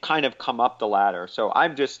 they've kind of come up the ladder. So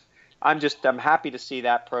I'm happy to see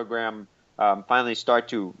that program finally start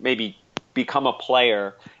to maybe become a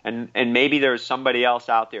player, and maybe there's somebody else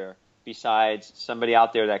out there besides somebody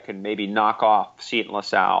out there that can maybe knock off Seton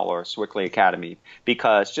LaSalle or Sewickley Academy,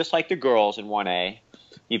 because just like the girls in 1A,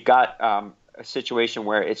 you've got a situation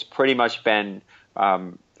where it's pretty much been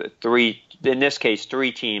 3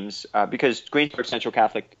 teams, because Greensburg Central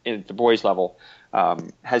Catholic at the boys level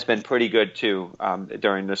has been pretty good too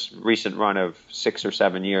during this recent run of 6 or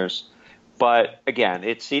 7 years. But again,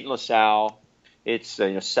 it's Seton LaSalle. It's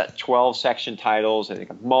set 12 section titles. I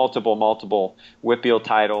think multiple Whitfield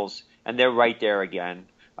titles, and they're right there again.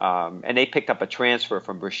 And they picked up a transfer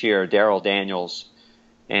from Brashear, Daryl Daniels.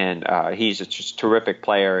 And he's a just terrific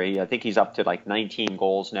player. I think he's up to like 19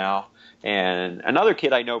 goals now. And another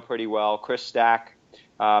kid I know pretty well, Chris Stack.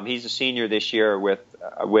 He's a senior this year with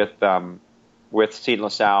Seton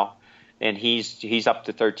LaSalle, and he's up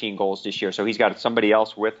to 13 goals this year. So he's got somebody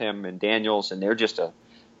else with him, and Daniels, and they're just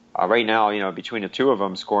right now, between the 2 of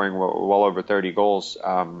them scoring well over 30 goals.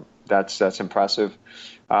 That's impressive.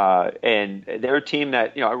 And they're a team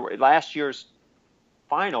that last year's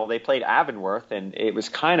final, they played Avonworth, and it was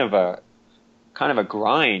kind of a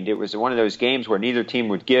grind. It was one of those games where neither team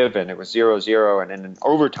would give, and it was 0-0. And then in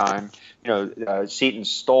overtime, Seton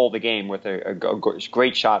stole the game with a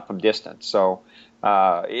great shot from distance. So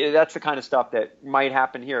that's the kind of stuff that might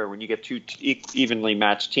happen here when you get 2 evenly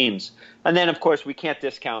matched teams. And then, of course, we can't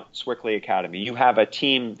discount Sewickley Academy. You have a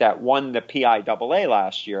team that won the PIAA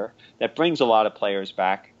last year that brings a lot of players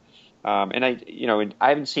back. And I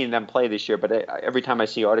haven't seen them play this year, but every time I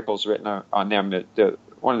see articles written on them,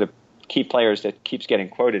 one of the key players that keeps getting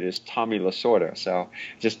quoted is Tommy Lasorda. So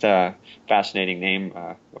just a fascinating name.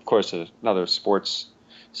 Of course, another sports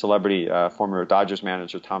celebrity, former Dodgers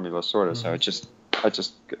manager, Tommy Lasorda. So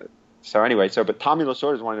but Tommy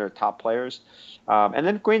Lasorda is one of their top players. And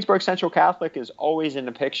then Greensburg Central Catholic is always in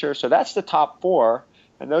the picture. So that's the top 4,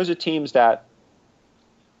 and those are teams that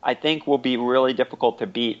I think will be really difficult to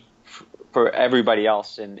beat for everybody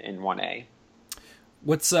else in 1A.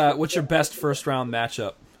 What's your best first round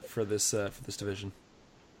matchup for this division?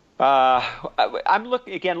 I'm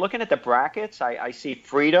looking at the brackets. I see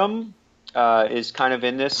Freedom is kind of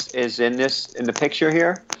in the picture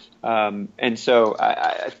here, and so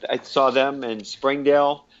I saw them in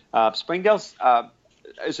Springdale. Springdale's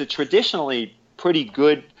is a traditionally pretty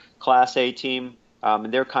good Class A team,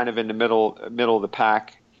 and they're kind of in the middle of the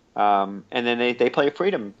pack. And then they play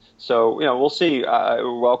Freedom. So, we'll see. A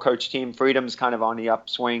well-coached team. Freedom's kind of on the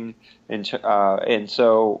upswing. And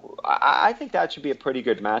so I think that should be a pretty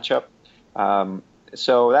good matchup.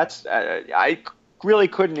 So that's I really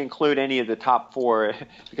couldn't include any of the top 4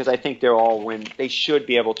 because I think they should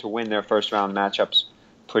be able to win their first-round matchups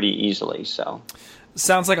pretty easily. So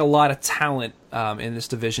sounds like a lot of talent in this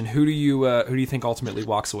division. Who do you think ultimately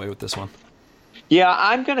walks away with this one? Yeah,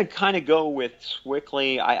 I'm going to kind of go with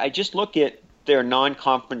Sewickley. I just look at their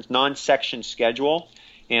non-conference, non-section schedule,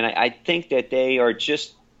 and I think that they are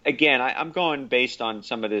just, again, I'm going based on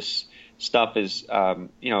some of this stuff is a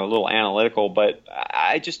little analytical, but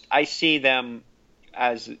I see them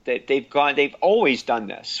as they've always done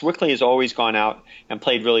this. Swickley has always gone out and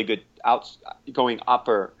played really good going up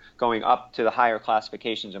to the higher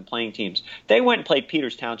classifications and playing teams. They went and played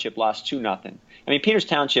Peters Township, lost 2-0. I mean, Peters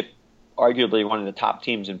Township, arguably one of the top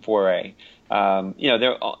teams in 4A.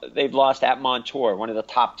 They've lost at Montour, one of the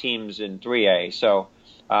top teams in 3A. So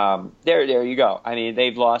there you go. I mean,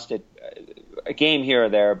 they've lost a game here or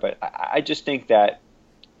there, but I just think that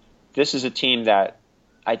this is a team that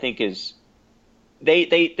I think is they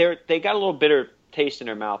got a little bitter taste in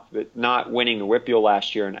their mouth with not winning the WPIAL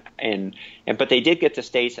last year, but they did get to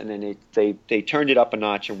states, and then they turned it up a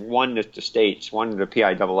notch and won the states, won the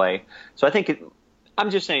PIAA. So I think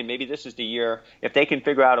I'm just saying maybe this is the year if they can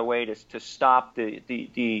figure out a way to stop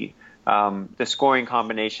the scoring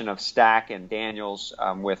combination of Stack and Daniels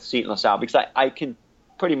with Seton LaSalle, because I can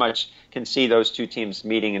pretty much see those two teams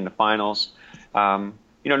meeting in the finals.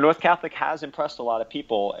 North Catholic has impressed a lot of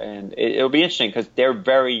people, and it'll be interesting because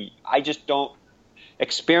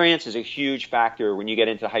experience is a huge factor when you get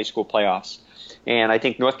into high school playoffs. And I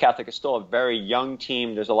think North Catholic is still a very young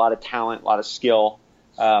team. There's a lot of talent, a lot of skill.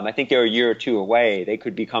 I think they're a year or two away. They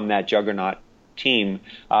could become that juggernaut team.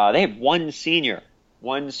 They have one senior.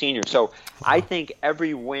 So I think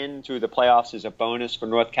every win through the playoffs is a bonus for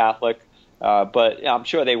North Catholic. But I'm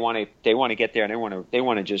sure they want to get there, and they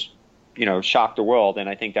want to just shock the world. And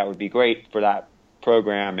I think that would be great for that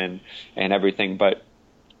program and everything. But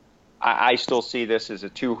I still see this as a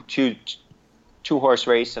two horse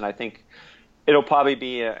race, and I think it'll probably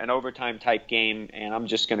be an overtime type game. And I'm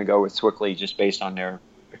just going to go with Swickley just based on their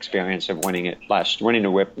experience of winning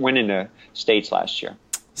the states last year.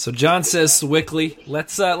 So John says Swickley.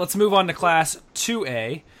 Let's move on to Class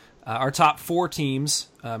 2A. Our top 4 teams,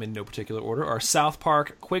 in no particular order, are South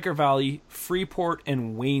Park, Quaker Valley, Freeport,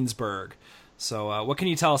 and Waynesburg. So what can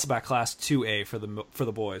you tell us about Class 2A for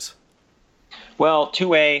the boys? Well,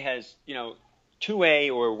 2A has,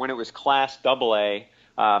 2A, or when it was Class AA,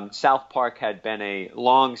 South Park had been a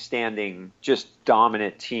long-standing, just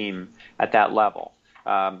dominant team at that level.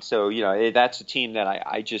 So that's a team that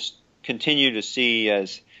I just continue to see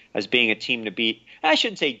as being a team to beat. And I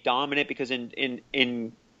shouldn't say dominant, because in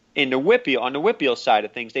the WPIAL, on the WPIAL side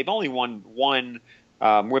of things, they've only won one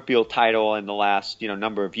WPIAL title in the last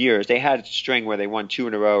number of years. They had a string where they won 2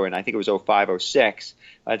 in a row, and I think it was 05, 06.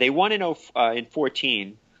 They won in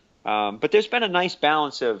 14, but there's been a nice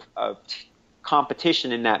balance of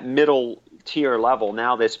competition in that middle tier level.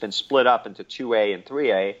 Now that's been split up into 2A and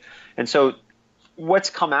 3A, and so what's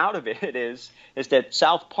come out of it is that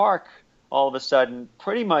South Park all of a sudden,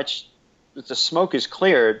 pretty much, the smoke is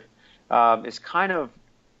cleared, is kind of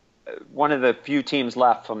one of the few teams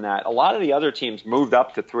left from that. A lot of the other teams moved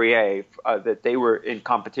up to 3A that they were in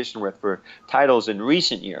competition with for titles in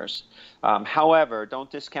recent years. However, don't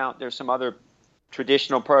discount there's some other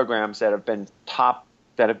traditional programs that have been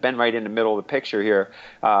right in the middle of the picture here.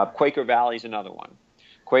 Quaker Valley is another one.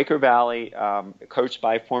 Quaker Valley, coached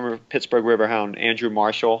by former Pittsburgh Riverhound Andrew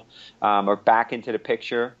Marshall, are back into the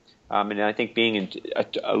picture. And I think being in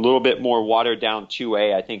a little bit more watered down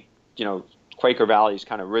 2A, I think, Quaker Valley's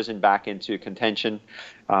kind of risen back into contention.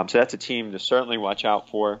 So that's a team to certainly watch out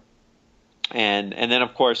for. And then,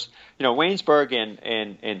 of course, Waynesburg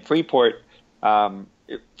and Freeport.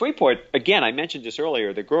 Freeport, again, I mentioned this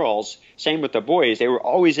earlier, the girls, same with the boys, they were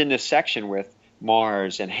always in this section with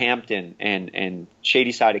Mars and Hampton and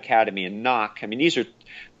Shadyside Academy and Knock. I mean, these are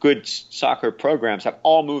good soccer programs, have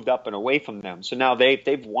all moved up and away from them. So now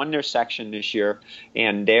they've won their section this year,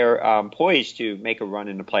 and they're poised to make a run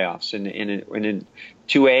in the playoffs. And in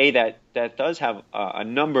 2A, that does have a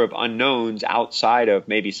number of unknowns outside of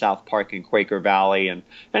maybe South Park and Quaker Valley. And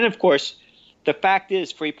of course, the fact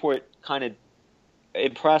is Freeport kind of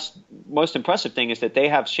most impressive thing is that they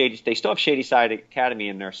still have Shadyside Academy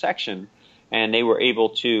in their section, and they were able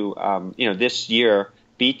to, this year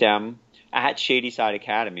beat them at Shadyside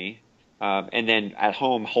Academy, and then at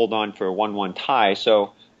home hold on for a 1-1 tie.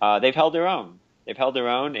 So they've held their own.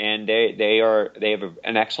 And they have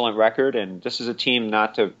an excellent record. And this is a team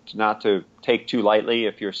not to take too lightly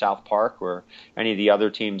if you're South Park or any of the other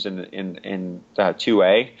teams in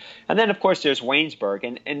 2A. And then of course there's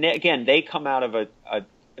Waynesburg, and again they come out of a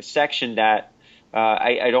section that.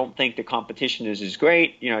 I don't think the competition is as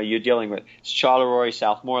great. You're dealing with Charleroi,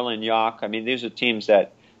 Southmoreland, York. I mean, these are teams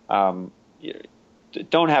that don't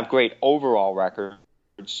have great overall records.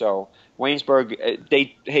 So Waynesburg,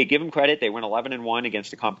 give them credit. They went 11-1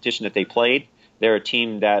 against the competition that they played. they're a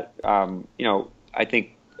team that I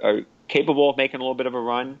think are capable of making a little bit of a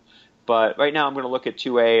run. But right now, I'm going to look at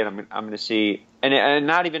 2A, and I'm going to see, and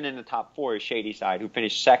not even in the top 4 is Shadyside, who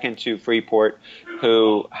finished second to Freeport,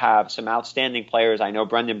 who have some outstanding players. I know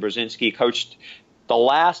Brendan Brzezinski coached the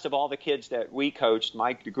last of all the kids that we coached,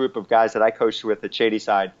 the group of guys that I coached with at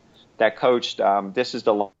Shadyside that coached. This is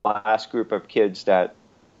the last group of kids that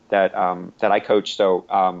I coached.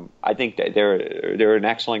 So I think that they're an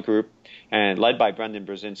excellent group, and led by Brendan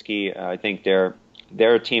Brzezinski. I think they're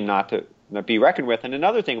a team not to be reckoned with. And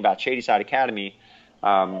another thing about Shadyside Academy,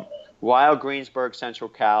 while Greensburg, Central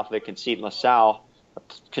Catholic, and Seton LaSalle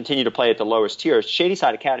continue to play at the lowest tiers,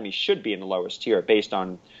 Shadyside Academy should be in the lowest tier based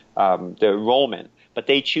on the enrollment. But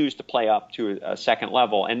they choose to play up to a second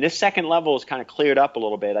level. And this second level is kind of cleared up a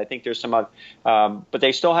little bit. I think there's some other, but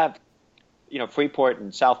they still have, Freeport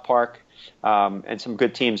and South Park and some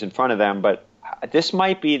good teams in front of them. But this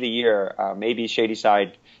might be the year. Maybe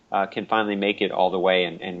Shadyside can finally make it all the way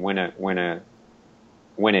and win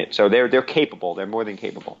it. So they're capable. They're more than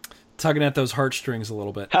capable. Tugging at those heartstrings a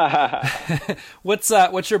little bit.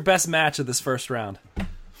 What's your best match of this first round?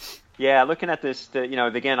 Yeah, looking at this,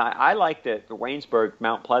 again, I like the Waynesburg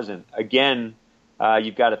Mount Pleasant. Again,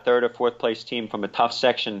 you've got a third or fourth place team from a tough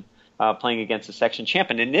section playing against a section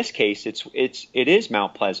champion. In this case, it is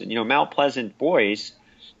Mount Pleasant. Mount Pleasant boys.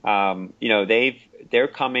 They're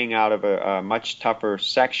coming out of a much tougher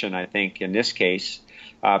section, I think, in this case,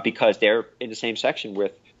 because they're in the same section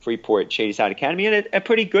with Freeport, Shadyside Academy, and a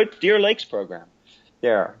pretty good Deer Lakes program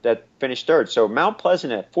there that finished third. So Mount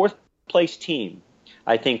Pleasant, a fourth place team,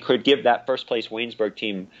 I think could give that first place Waynesburg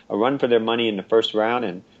team a run for their money in the first round.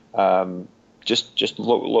 And just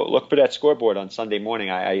look for that scoreboard on Sunday morning.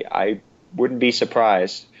 I wouldn't be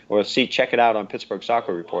surprised, or check it out on Pittsburgh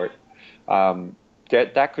Soccer Report.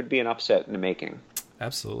 That could be an upset in the making.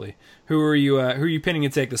 Absolutely. Who are you pinning to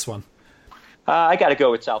take this one? I got to go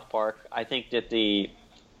with South Park. I think that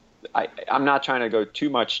I'm not trying to go too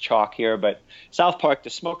much chalk here, but South Park, the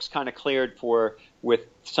smoke's kind of cleared with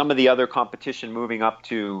some of the other competition moving up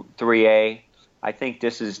to 3A. I think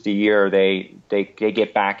this is the year they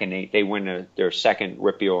get back and they win their second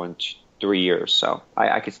Ripio in 3 years. So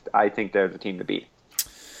I think they're the team to beat.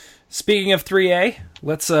 Speaking of 3A,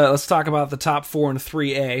 let's talk about the top 4 in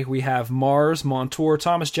 3A. We have Mars, Montour,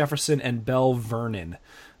 Thomas Jefferson, and Bell Vernon.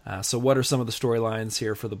 So what are some of the storylines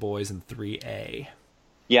here for the boys in 3A?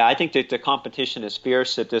 Yeah, I think that the competition is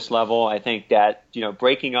fierce at this level. I think that,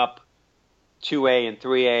 breaking up 2A and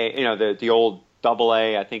 3A, the old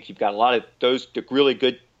AA, I think you've got a lot of the really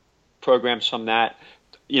good programs from that,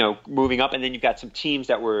 moving up. And then you've got some teams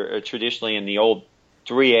that were traditionally in the old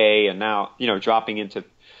 3A and now, dropping into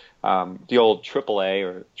the old AAA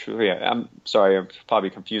or I'm sorry, I'm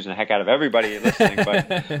probably confusing the heck out of everybody listening,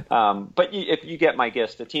 but if you get my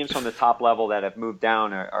gist, the teams from the top level that have moved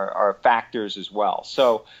down are factors as well.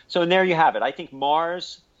 So and there you have it. I think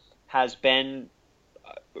Mars has been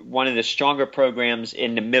one of the stronger programs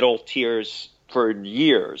in the middle tiers for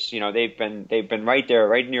years. They've been right there,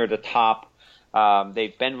 right near the top.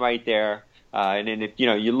 They've been right there. And then if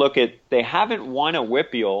you look at, they haven't won a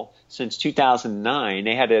WIPIAL since 2009.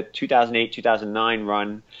 They had a 2008-2009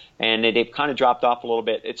 run, and they've kind of dropped off a little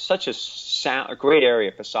bit. It's such a great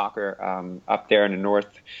area for soccer up there in the north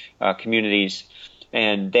communities,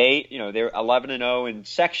 and they're 11-0 in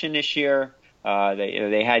section this year.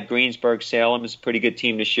 They had Greensburg, Salem is a pretty good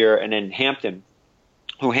team this year, and then Hampton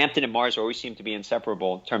and Mars always seem to be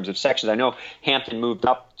inseparable in terms of sections. I know Hampton moved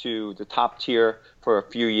up to the top tier for a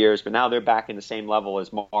few years, but now they're back in the same level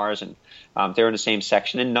as Mars, and they're in the same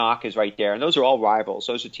section. And Knock is right there, and those are all rivals.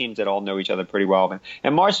 Those are teams that all know each other pretty well.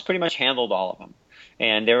 And Mars has pretty much handled all of them,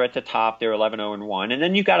 and they're at the top. They're 11-0-1, and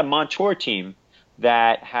then you've got a Montour team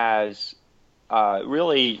that has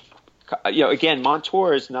really, again,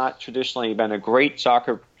 Montour has not traditionally been a great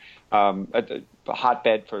soccer. A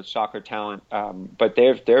hotbed for soccer talent, but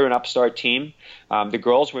they're an upstart team. The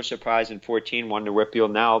girls were surprised in 14, won the WIPIAL.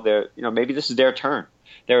 Now maybe this is their turn.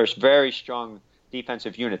 They're a very strong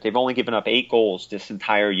defensive unit. They've only given up 8 goals this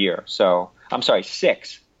entire year. So I'm sorry,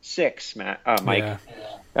 6, Mike. Yeah.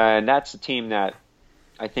 And that's a team that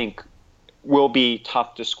I think will be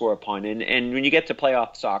tough to score upon. And when you get to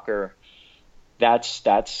playoff soccer, that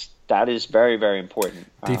is very, very important.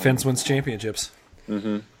 Defense wins championships.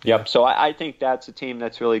 Mm-hmm. Yep. So I think that's a team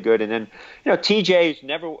that's really good. And then,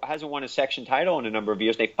 TJ hasn't won a section title in a number of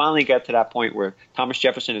years. They finally get to that point where Thomas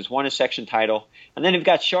Jefferson has won a section title. And then you've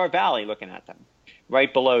got Char Valley looking at them,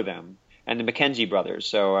 right below them, and the McKenzie brothers.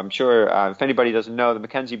 So I'm sure if anybody doesn't know, the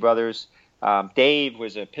McKenzie brothers, Dave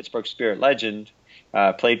was a Pittsburgh Spirit legend,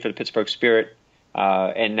 played for the Pittsburgh Spirit.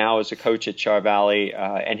 and now is a coach at Char Valley.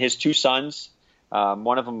 And his two sons,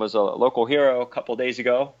 one of them was a local hero a couple days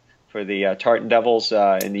ago for the Tartan Devils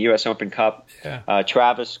in the U.S. Open Cup. Yeah.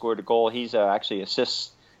 Travis scored a goal. He's actually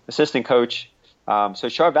assistant coach. So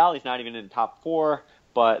Char Valley's not even in the top 4,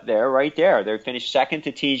 but they're right there. They finished second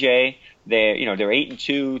to TJ. They're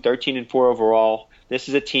 8-2, 13-4 overall. This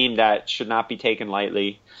is a team that should not be taken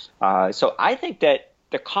lightly. So I think that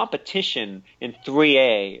the competition in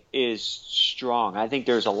 3A is strong. I think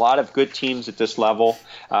there's a lot of good teams at this level.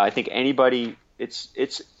 I think anybody,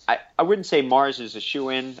 I wouldn't say Mars is a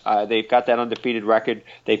shoe-in. They've got that undefeated record.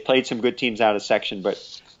 They've played some good teams out of section,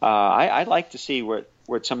 but I'd like to see where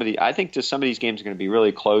I think some of these games are going to be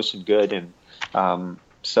really close and good, and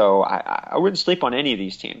so I wouldn't sleep on any of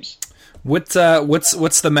these teams. What's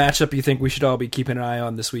the matchup you think we should all be keeping an eye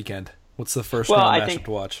on this weekend? What's the first round matchup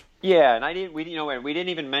to watch? Yeah, and we didn't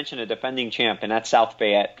even mention a defending champ, and that's South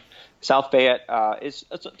Fayette. South Fayette is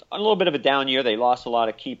a little bit of a down year. They lost a lot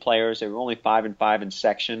of key players. They were only 5-5 in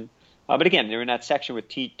section, but again, they're in that section with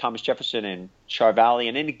Thomas Jefferson and Char Valley,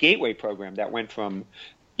 and in the Gateway program that went from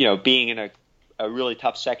being in a really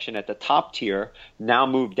tough section at the top tier, now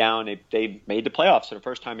moved down. They made the playoffs for the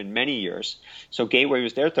first time in many years. So Gateway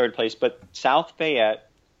was their third place, but South Fayette,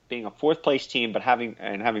 being a fourth place team, but having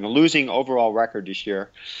a losing overall record this year,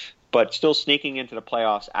 but still sneaking into the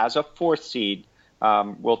playoffs as a fourth seed,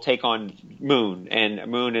 will take on Moon.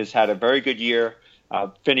 And Moon has had a very good year.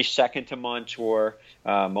 Finished second to Montour,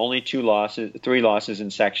 only 3 losses in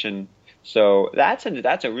section. So that's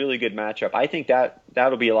a really good matchup. I think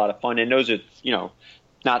that'll be a lot of fun. And those are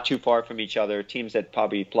not too far from each other. Teams that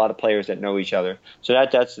probably a lot of players that know each other. So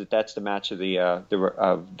that's the match of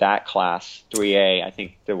that class 3A. I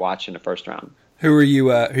think to watch in the first round. Who are you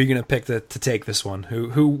going to pick to take this one?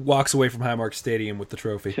 Who walks away from Highmark Stadium with the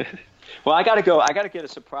trophy? Well, I got to get a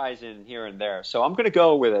surprise in here and there. So I'm going to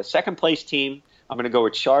go with a second place team. I'm going to go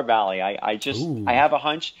with Char Valley. I have a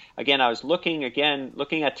hunch. Again, I was looking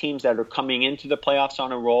at teams that are coming into the playoffs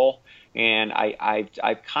on a roll, and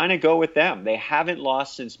I kind of go with them. They haven't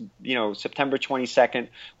lost since September 22nd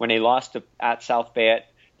when they lost at South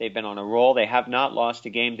Fayette. They've been on a roll. They have not lost a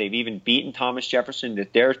game. They've even beaten Thomas Jefferson,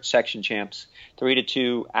 their section champs,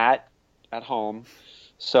 3-2 at home.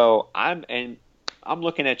 So I'm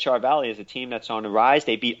looking at Char Valley as a team that's on the rise.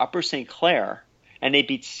 They beat Upper St. Clair. And they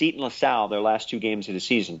beat Seton LaSalle their last 2 games of the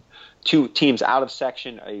season. 2 teams out of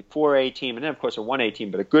section, a 4A team, and then, of course, a 1A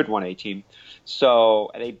team, but a good 1A team.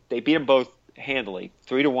 So they beat them both handily,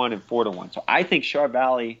 3-1 and 4-1. So I think Char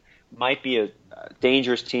Valley might be a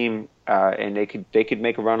dangerous team, and they could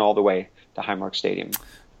make a run all the way to Highmark Stadium.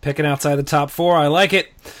 Picking outside the top 4, I like it.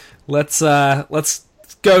 Let's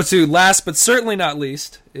go to last but certainly not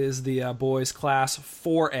least is the boys class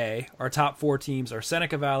 4A. Our top 4 teams are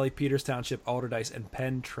Seneca Valley, Peters Township, Alderdice, and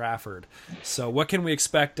Penn Trafford. So what can we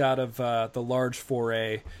expect out of the large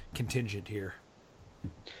 4A contingent here?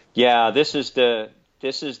 Yeah, this is the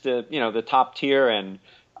the top tier, and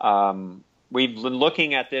we've been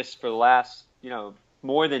looking at this for the last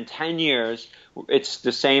more than 10 years. It's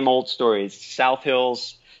the same old story. It's South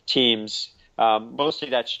Hills teams,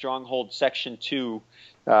 mostly that stronghold Section 2.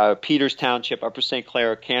 Peters Township, Upper St.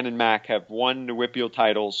 Clair, Cannon Mac have won the Whitfield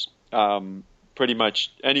titles, pretty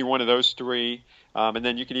much any one of those 3. And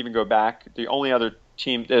then you can even go back. The only other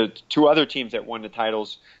team, 2 other teams that won the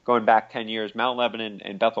titles going back 10 years, Mount Lebanon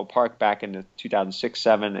and Bethel Park back in the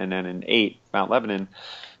 2006-07, and then in 8, Mount Lebanon.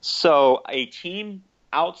 So a team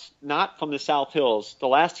not from the South Hills, the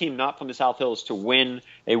last team not from the South Hills to win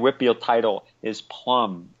a Whitfield title is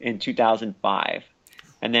Plum in 2005.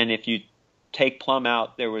 And then if you take Plum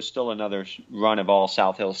out, there was still another run of all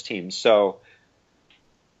South Hills teams. So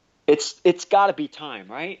it's got to be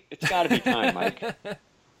time, right? It's got to be time, Mike.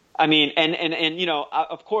 I mean, and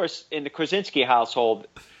of course, in the Krasinski household,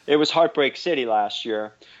 it was Heartbreak City last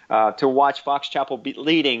year to watch Fox Chapel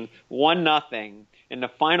leading 1-0 in the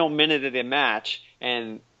final minute of the match,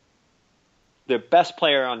 and the best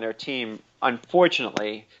player on their team,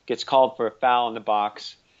 unfortunately, gets called for a foul in the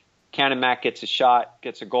box. Cannon Mac gets a shot,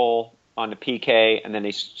 gets a goal on the PK, and then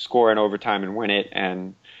they score in overtime and win it.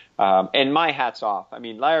 And my hat's off. I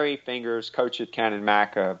mean, Larry Fingers, coach at Cannon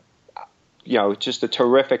Mac, just a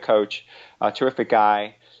terrific coach, a terrific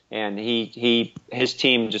guy, and his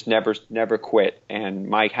team just never quit. And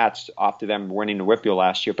my hat's off to them winning the Whitfield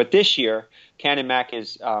last year. But this year, Cannon Mac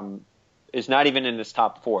is not even in this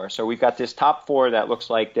top 4. So we've got this top 4 that looks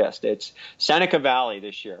like this. It's Seneca Valley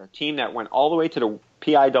this year, a team that went all the way to the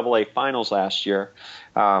PIAA finals last year,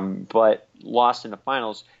 but lost in the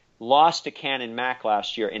finals. Lost to Cannon Mac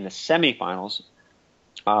last year in the semifinals.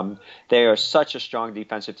 They are such a strong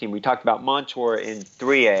defensive team. We talked about Montour in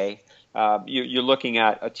 3A. You're looking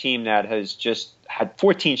at a team that has just had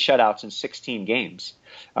 14 shutouts in 16 games.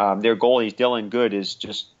 Their goalie, Dylan Good,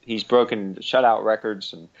 he's broken shutout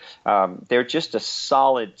records, and they're just a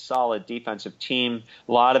solid defensive team.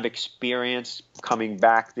 A lot of experience coming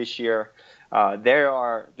back this year. They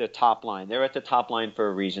are the top line. They're at the top line for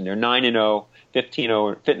a reason. They're 9-0,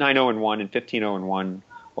 9-0-1, and 15-0-1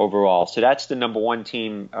 overall. So that's the number one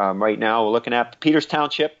team right now. We're looking at Peters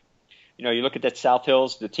Township. You know, you look at that South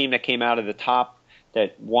Hills, the team that came out of the top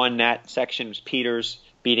that won that section was Peters,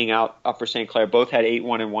 beating out Upper St. Clair. Both had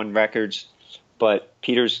 8-1-1 records, but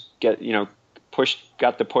Peters got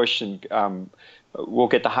the push and will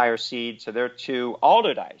get the higher seed. So they're 2.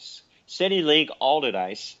 Alderdice, City League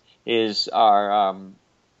Alderdice is our,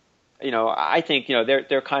 I think,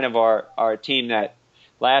 they're kind of our team that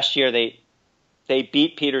last year they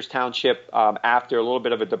beat Peters Township after a little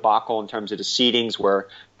bit of a debacle in terms of the seedings, where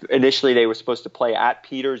initially they were supposed to play at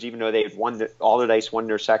Peters, even though they had Alderdice won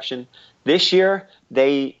their section. This year,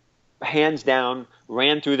 they hands down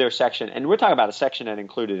ran through their section, and we're talking about a section that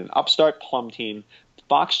included an upstart Plum team,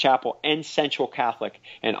 Fox Chapel, and Central Catholic,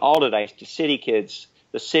 and Alderdice, the City Kids,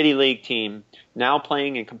 the City League team, now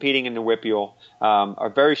playing and competing in the WPIAL, are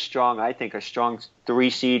very strong. I think a strong 3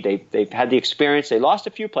 seed. They've had the experience. They lost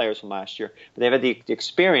a few players from last year, but they've had the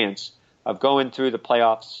experience of going through the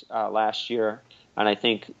playoffs last year. And I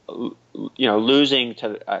think, losing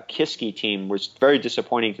to a Kiski team was very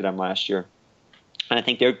disappointing to them last year. And I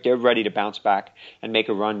think they're ready to bounce back and make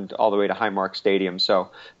a run all the way to Highmark Stadium.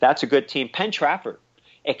 So that's a good team. Penn Trafford,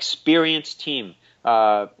 experienced team.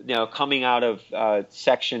 Coming out of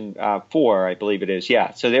Section 4, I believe it is.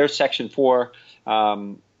 Yeah, so they're Section 4.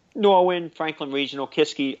 Norwin, Franklin Regional,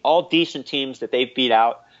 Kiski, all decent teams that they've beat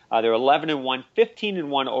out. They're 11-1,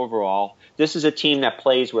 15-1 overall. This is a team that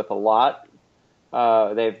plays with a lot.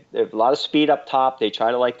 They have a lot of speed up top. They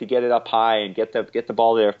try to get it up high and get the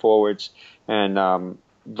ball to their forwards. And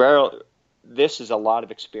this is a lot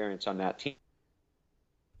of experience on that team.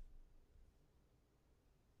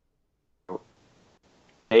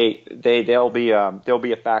 They'll be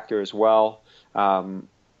a factor as well. And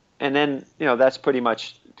then that's pretty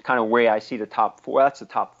much kind of where I see the top 4. That's the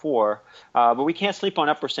top 4. But we can't sleep on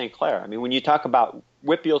Upper St. Clair. I mean, when you talk about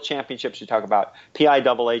WPIAL championships, you talk about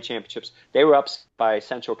PIAA championships. They were up by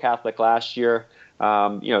Central Catholic last year.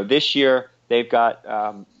 This year they've got,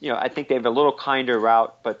 I think they have a little kinder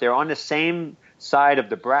route, but they're on the same side of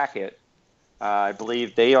the bracket. I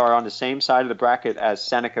believe they are on the same side of the bracket as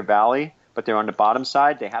Seneca Valley, but they're on the bottom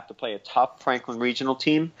side. They have to play a tough Franklin Regional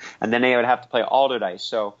team, and then they would have to play Alderdice.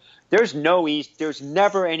 So there's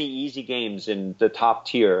never any easy games in the top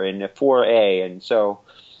tier in the 4A, and so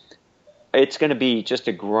it's going to be just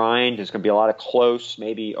a grind. There's going to be a lot of close,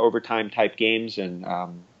 maybe overtime type games, and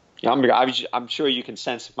I'm sure you can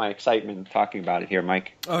sense my excitement talking about it here,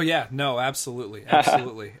 Mike. Oh yeah, no, absolutely.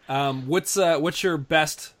 What's your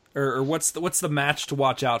best, or what's the match to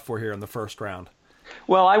watch out for here in the first round?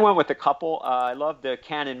 Well, I went with a couple. I love the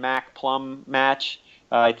Cannon Mac Plum match.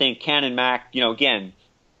 I think Cannon Mac, again,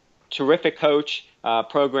 terrific coach,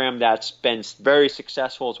 program that's been very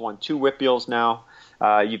successful. Has won 2 WPIALs now.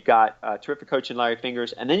 You've got a terrific coach in Larry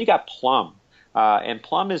Fingers, and then you got Plum. And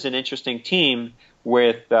Plum is an interesting team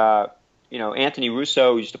with Anthony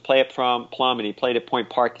Russo, who used to play at Plum, and he played at Point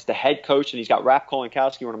Park. He's the head coach, and he's got Raph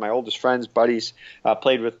Kolinkowski, one of my oldest friends, buddies,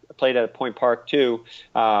 played at Point Park too.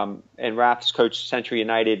 And Raph's coached Century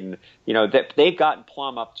United, and they've gotten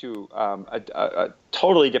Plum up to a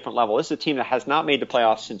totally different level. This is a team that has not made the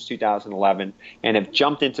playoffs since 2011 and have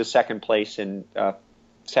jumped into second place in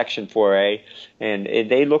Section 4A, and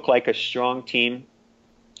they look like a strong team.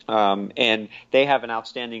 And they have an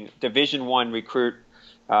outstanding Division I recruit,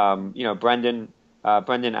 Brendan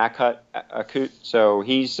Akut. So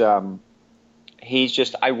he's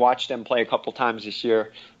just, I watched them play a couple times this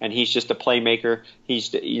year, and he's just a playmaker.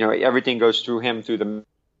 He's, everything goes through him, through the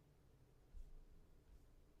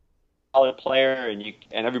solid player, and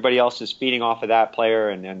everybody else is feeding off of that player,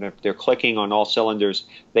 and they're clicking on all cylinders.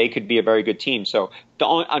 They could be a very good team. So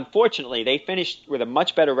unfortunately, they finished with a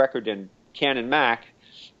much better record than Cannon Mac.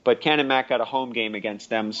 But Cannon Mac got a home game against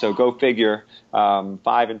them, so go figure.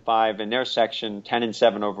 5-5 in their section,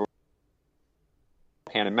 10-7 overall.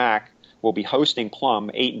 Cannon Mac will be hosting Plum,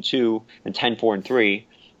 8-2 and 10-4-3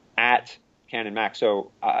 at Cannon Mac.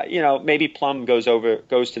 So maybe Plum goes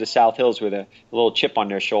to the South Hills with a little chip on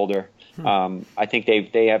their shoulder. I think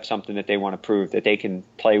they have something that they want to prove, that they can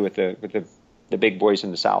play with the big boys in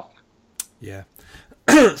the South. Yeah.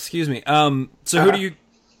 Excuse me. So who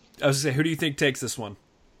do you think takes this one?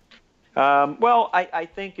 Well, I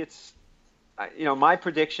think it's, my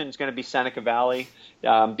prediction is going to be Seneca Valley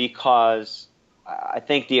because I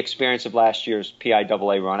think the experience of last year's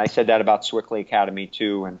PIAA run. I said that about Swickley Academy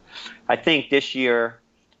too, and I think this year,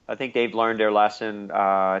 I think they've learned their lesson.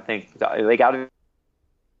 I think they got to.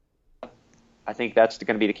 I think that's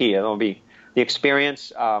going to be the key. It'll be the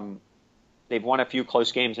experience. They've won a few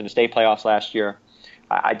close games in the state playoffs last year.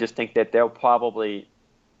 I just think that they'll probably.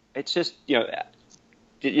 It's just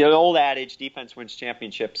the old adage, defense wins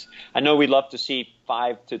championships. I know we'd love to see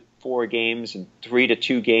 5 to 4 games and 3 to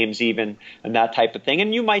 2 games even, and that type of thing.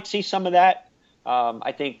 And you might see some of that,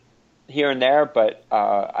 I think, here and there. But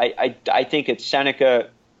I think it's Seneca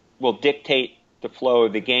will dictate the flow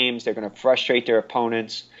of the games. They're going to frustrate their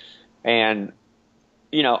opponents. And,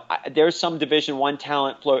 there's some Division I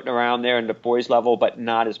talent floating around there in the boys level, but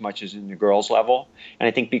not as much as in the girls level. And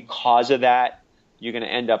I think because of that, you're going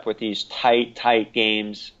to end up with these tight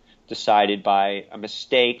games decided by a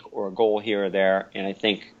mistake or a goal here or there. And I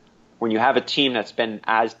think when you have a team that's been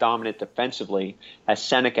as dominant defensively as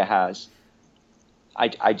Seneca has, I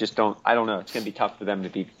don't know. It's going to be tough for them to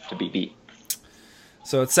be beat.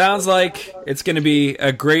 So it sounds like it's going to be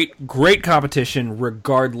a great competition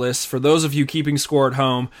regardless. For those of you keeping score at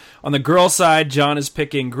home, on the girls' side, John is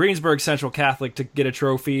picking Greensburg Central Catholic to get a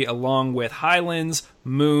trophy along with Highlands,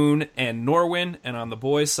 Moon, and Norwin. And on the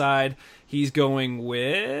boys' side, he's going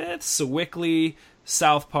with Sewickley,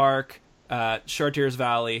 South Park, Chartiers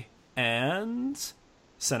Valley, and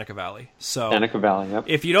Seneca Valley. So Seneca Valley, yep.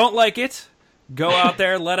 If you don't like it, go out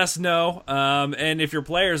there, let us know. And if your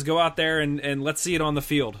players, go out there and let's see it on the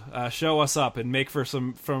field. Show us up and make for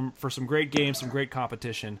some great games, some great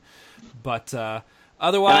competition. But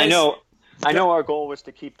otherwise, and I know our goal was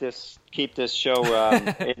to keep this show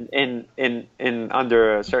in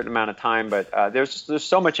under a certain amount of time. But there's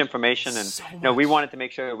so much information, and we wanted to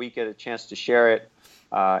make sure that we get a chance to share it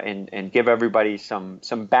and give everybody some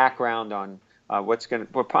background on.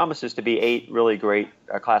 What promises to be 8 really great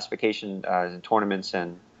classification tournaments,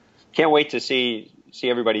 and can't wait to see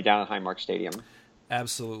everybody down at Highmark Stadium.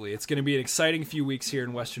 Absolutely. It's going to be an exciting few weeks here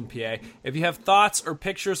in Western PA. If you have thoughts or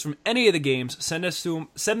pictures from any of the games, send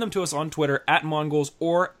them to us on Twitter at Mongols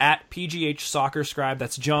or at PGH Soccer Scribe.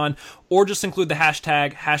 That's John. Or just include the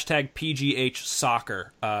hashtag PGH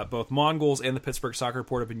Soccer. Both Mongols and the Pittsburgh Soccer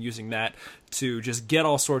Report have been using that to just get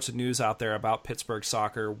all sorts of news out there about Pittsburgh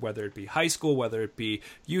soccer, whether it be high school, whether it be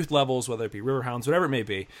youth levels, whether it be Riverhounds, whatever it may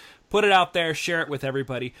be. Put it out there, share it with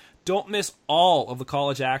everybody. Don't miss all of the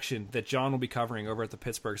college action that John will be covering over at the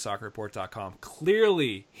PittsburghSoccerReport.com.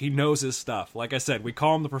 Clearly, he knows his stuff. Like I said, we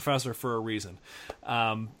call him the professor for a reason.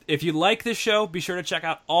 If you like this show, be sure to check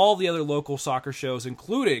out all the other local soccer shows,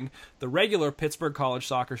 including the regular Pittsburgh College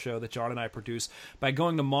Soccer Show that John and I produce, by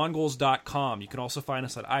going to Mongols.com. You can also find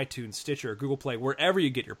us on iTunes, Stitcher, Google Play, wherever you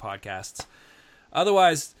get your podcasts.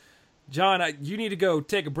 Otherwise, John, you need to go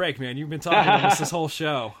take a break, man. You've been talking about this whole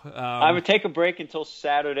show. I would take a break until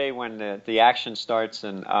Saturday when the action starts.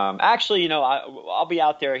 And actually, I'll be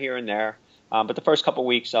out there here and there. But the first couple of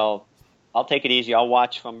weeks, I'll take it easy. I'll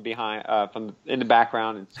watch from behind, from in the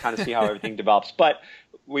background, and kind of see how everything develops. But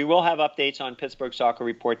we will have updates on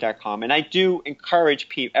PittsburghSoccerReport.com. And I do encourage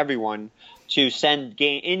everyone to send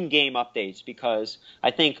in-game updates, because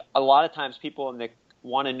I think a lot of times people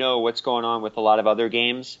want to know what's going on with a lot of other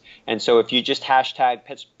games. And so if you just hashtag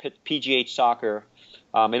PGH Soccer,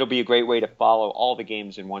 it'll be a great way to follow all the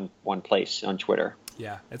games in one place on Twitter.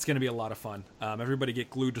 Yeah, it's going to be a lot of fun. Everybody get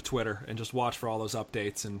glued to Twitter and just watch for all those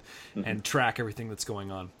updates and track everything that's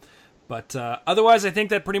going on. But otherwise, I think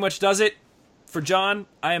that pretty much does it. For John,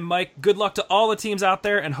 I am Mike. Good luck to all the teams out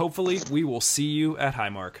there, and hopefully we will see you at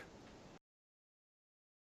Highmark.